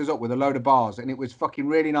generously hooked us up with a load of bars and it was fucking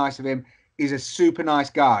really nice of him. He's a super nice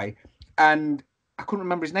guy and I couldn't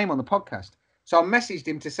remember his name on the podcast. So I messaged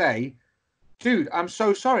him to say, dude, I'm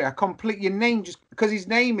so sorry. I completely your name just because his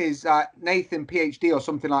name is Nathan PhD or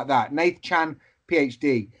something like that. Nath Chan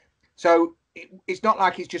PhD. So it's not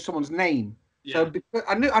like it's just someone's name. Yeah. So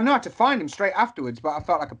I knew how to find him straight afterwards, but I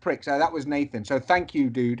felt like a prick. So that was Nathan. So thank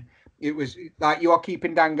you, dude. It was like you are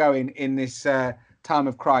keeping Dan going in this time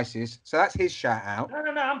of crisis. So that's his shout out. No.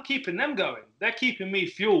 I'm keeping them going. They're keeping me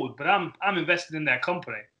fueled, but I'm invested in their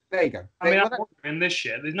company. There you go. I mean, I'm in this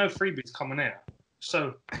shit. There's no freebies coming here.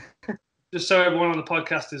 So just so everyone on the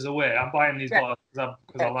podcast is aware, I'm buying these bars because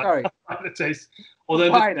I like the taste.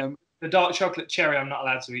 Although the dark chocolate cherry, I'm not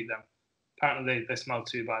allowed to eat them. Apparently, they smell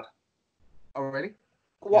too bad. Oh, really?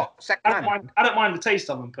 What? Yeah. I don't mind the taste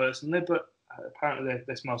of them personally, but apparently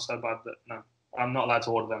they smell so bad that no, I'm not allowed to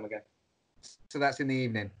order them again. So that's in the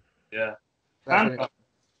evening? Yeah. And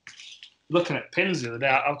looking at pins the other day,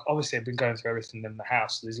 I've been going through everything in the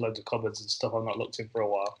house. So there's loads of cupboards and stuff I've not looked in for a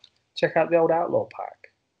while. Check out the old Outlaw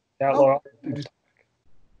pack. The Outlaw pack.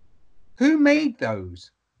 Who made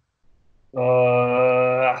those?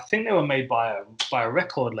 I think they were made by a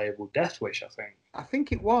record label, Death Wish, I think. I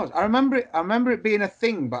think it was. I remember it being a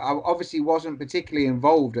thing, but I obviously wasn't particularly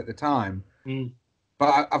involved at the time. Mm.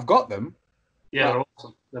 But I've got them. Yeah, they're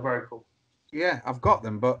awesome. They're very cool. Yeah, I've got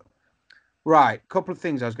them. But right, couple of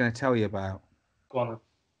things I was going to tell you about. Go on then.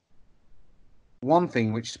 One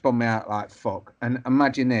thing which spun me out like fuck. And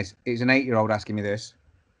imagine this: it's an 8-year-old asking me this.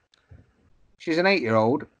 She's an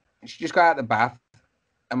 8-year-old. She just got out of the bath,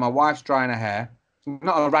 and my wife's drying her hair.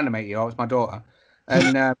 Not a random 8-year-old; it's my daughter.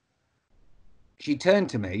 And she turned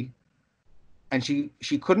to me, and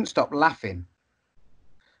she couldn't stop laughing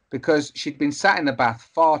because she'd been sat in the bath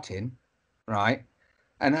farting, right?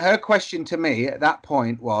 And her question to me at that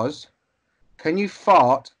point was, "Can you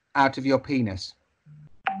fart out of your penis?"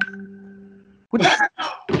 Why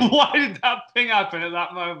did that thing happen at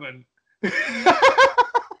that moment?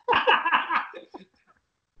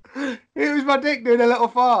 It was my dick doing a little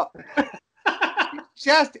fart. She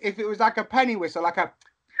asked if it was like a penny whistle, like a...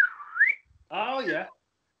 Oh, yeah.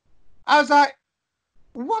 I was like,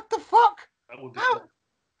 what the fuck? That would be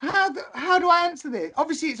How do I answer this?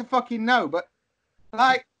 Obviously, it's a fucking no, but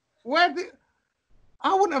like,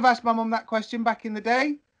 I wouldn't have asked my mum that question back in the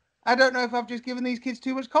day. I don't know if I've just given these kids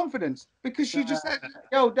too much confidence because she just said,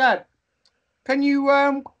 "Yo, Dad, can you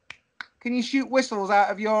shoot whistles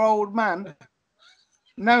out of your old man?"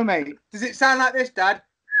 No, mate. Does it sound like this, Dad?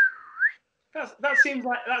 That seems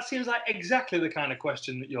like exactly the kind of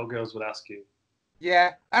question that your girls would ask you.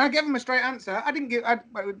 Yeah, and I gave them a straight answer. I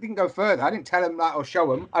didn't go further. I didn't tell them that or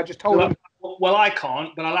show them. I just told them. Well, I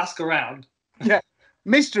can't, but I'll ask around. Yeah,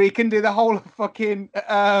 Mystery can do the whole fucking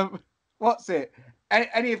what's it?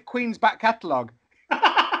 Any of Queen's back catalogue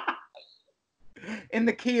in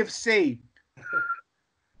the key of C.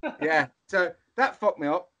 Yeah, so that fucked me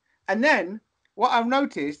up. And then what I've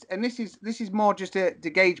noticed, and this is more just to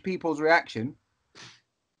gauge people's reaction.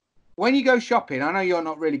 When you go shopping, I know you're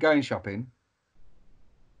not really going shopping.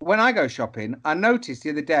 When I go shopping, I noticed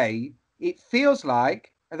the other day, it feels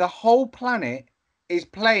like the whole planet is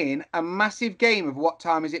playing a massive game of What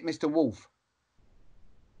Time Is It, Mr. Wolf?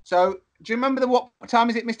 So, do you remember the What Time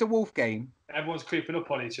Is It, Mr. Wolf game? Everyone's creeping up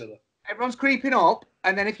on each other. Everyone's creeping up,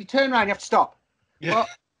 and then if you turn around, you have to stop. Yeah. Well,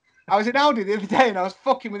 I was in Aldi the other day, and I was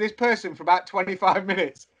fucking with this person for about 25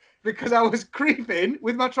 minutes because I was creeping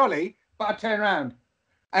with my trolley, but I turn around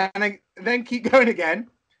and then keep going again.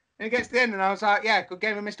 And it gets to the end, and I was like, "Yeah, good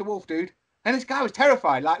game of Mr. Wolf, dude." And this guy was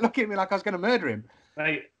terrified, like looking at me like I was going to murder him.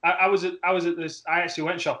 Mate, I was at this. I actually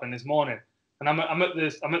went shopping this morning, and I'm at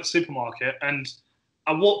the supermarket, and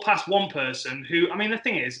I walked past one person who, I mean, the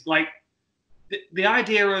thing is, like, the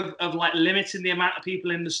idea of like limiting the amount of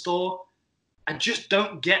people in the store, I just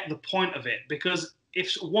don't get the point of it, because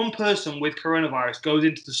if one person with coronavirus goes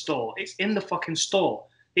into the store, it's in the fucking store.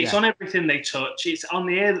 It's on everything they touch. It's on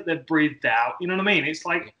the air that they've breathed out. You know what I mean? It's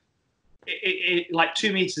like, like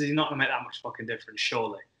 2 meters is not going to make that much fucking difference,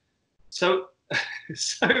 surely. So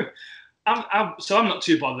I'm not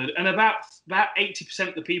too bothered. And about 80%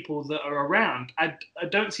 of the people that are around, I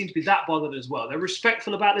don't seem to be that bothered as well. They're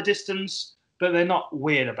respectful about the distance, but they're not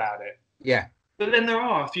weird about it. Yeah. But then there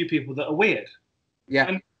are a few people that are weird. Yeah.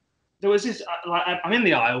 And there was this, like, I'm in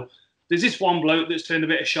the aisle. There's this one bloke that's doing a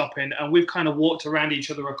bit of shopping, and we've kind of walked around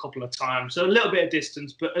each other a couple of times. So a little bit of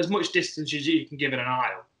distance, but as much distance as you can give in an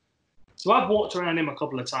aisle. So I've walked around him a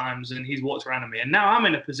couple of times, and he's walked around me. And now I'm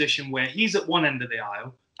in a position where he's at one end of the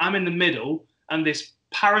aisle, I'm in the middle, and this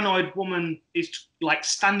paranoid woman is like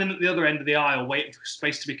standing at the other end of the aisle waiting for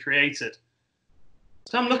space to be created.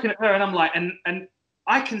 So I'm looking at her, and I'm like, and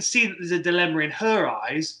I can see that there's a dilemma in her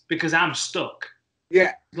eyes because I'm stuck.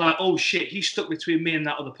 Yeah. Like, oh shit, he's stuck between me and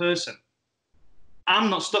that other person. I'm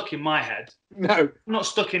not stuck in my head. No. I'm not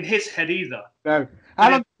stuck in his head either. No.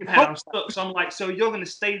 I'm stuck. So I'm like, so you're going to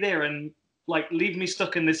stay there and like leave me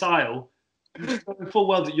stuck in this aisle, knowing full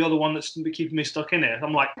well that you're the one that's keeping me stuck in it.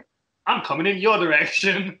 I'm like, I'm coming in your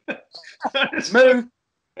direction. Move.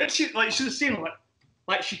 And she should have seen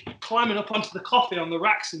like she's climbing up onto the coffee on the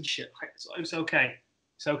racks and shit. Like, it's okay.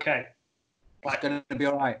 It's okay. Like, it's gonna be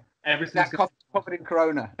all right. Everything's that coffee's covered in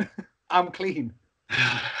Corona. I'm clean.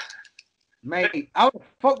 Mate, I would have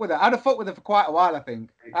fucked with her. I'd have fucked with her for quite a while, I think.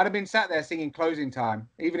 I'd have been sat there singing Closing Time,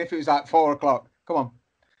 even if it was like 4 o'clock. Come on. Do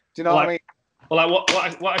you know what I mean? Well,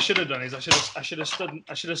 like what I should have done is I should have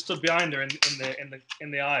stood behind her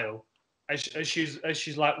in the aisle as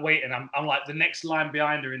she's like waiting. I'm like the next line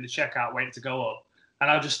behind her in the checkout, waiting to go up.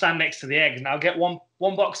 and I'll just stand next to the eggs, and I'll get one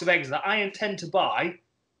box of eggs that I intend to buy,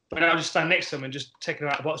 but I'll just stand next to them and just taking them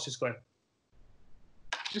out of the box, just going.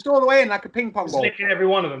 Just all the way in like a ping pong Just ball. licking every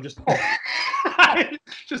one of them, just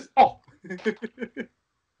just Oh.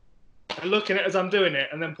 and looking at it as I'm doing it,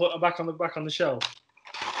 and then put them back on the shelf.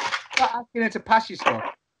 Start asking her to pass you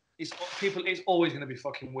stuff. It's always going to be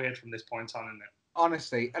fucking weird from this point on, isn't it?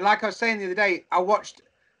 Honestly, and like I was saying the other day, I watched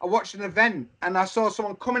an event and I saw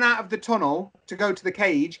someone coming out of the tunnel to go to the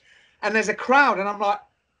cage, and there's a crowd, and I'm like,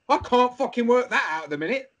 I can't fucking work that out at the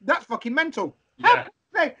minute. That's fucking mental. Yeah.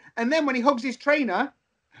 And then when he hugs his trainer,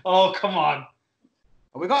 oh come on,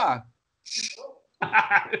 we got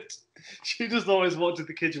her. She just always walked to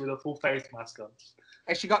the kitchen with a full face mask on.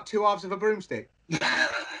 And she got 2 halves of a broomstick.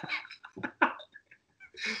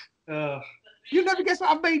 You'll never guess what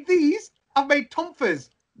I've made these. I've made tomfers.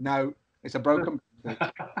 No, it's a broken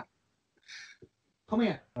broomstick. Come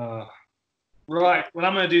here. Right. Well,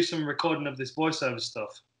 I'm going to do some recording of this voiceover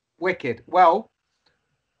stuff. Wicked. Well,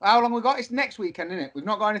 how long we got? It's next weekend, isn't it? We've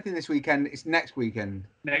not got anything this weekend. It's next weekend.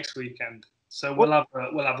 Next weekend. So we'll have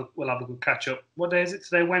a good catch up. What day is it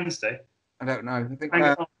today? Wednesday. I don't know. I think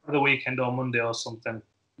over the weekend or Monday or something.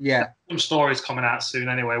 Yeah. Some stories coming out soon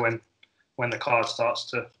anyway when the card starts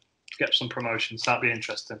to get some promotions. That'd be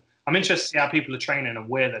interesting. I'm interested to see how people are training and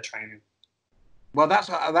where they're training. Well, that's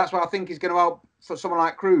what I think is going to help for someone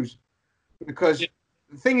like Cruz, because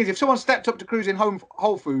the thing is, if someone stepped up to Cruz in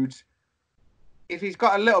Whole Foods, if he's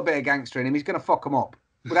got a little bit of gangster in him, he's going to fuck them up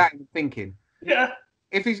without even thinking. Yeah.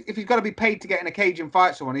 If he's got to be paid to get in a cage and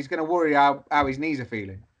fight someone, he's going to worry how his knees are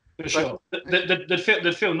feeling. For sure.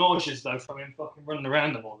 They'd feel nauseous though from him fucking running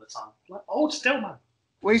around them all the time. Like, hold still, man.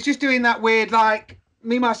 Well, he's just doing that weird like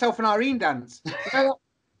me, myself, and Irene dance.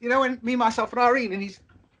 You know when me, myself, and Irene, and he's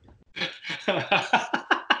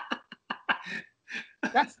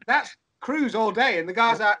that's Cruz all day, and the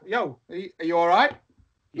guy's like, "Yo, are you all right?"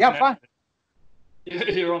 Yeah, I'm fine.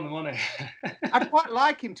 You're on the money. I'd quite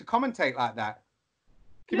like him to commentate like that.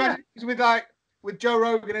 Can you imagine he's with Joe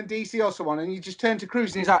Rogan and DC or someone, and you just turn to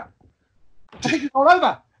Cruz and he's like, "I think it's all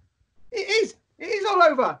over." It is all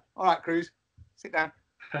over. All right, Cruz, sit down.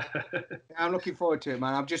 I'm looking forward to it,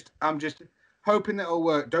 man. I'm just hoping that it'll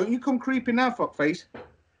work. Don't you come creeping now, fuckface.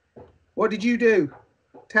 What did you do?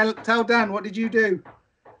 Tell Dan, what did you do?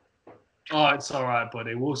 Oh, it's all right,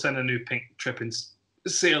 buddy. We'll send a new pink tripping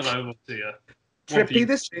seal over to you. Trippy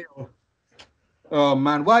the seal. Oh,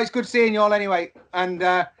 man. Well, it's good seeing you all anyway. And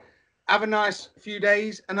have a nice few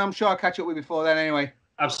days. And I'm sure I'll catch up with you before then anyway.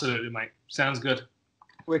 Absolutely, mate. Sounds good.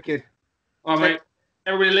 Wicked. All right, mate.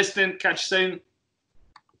 Everybody listening, catch you soon.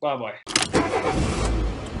 Bye-bye.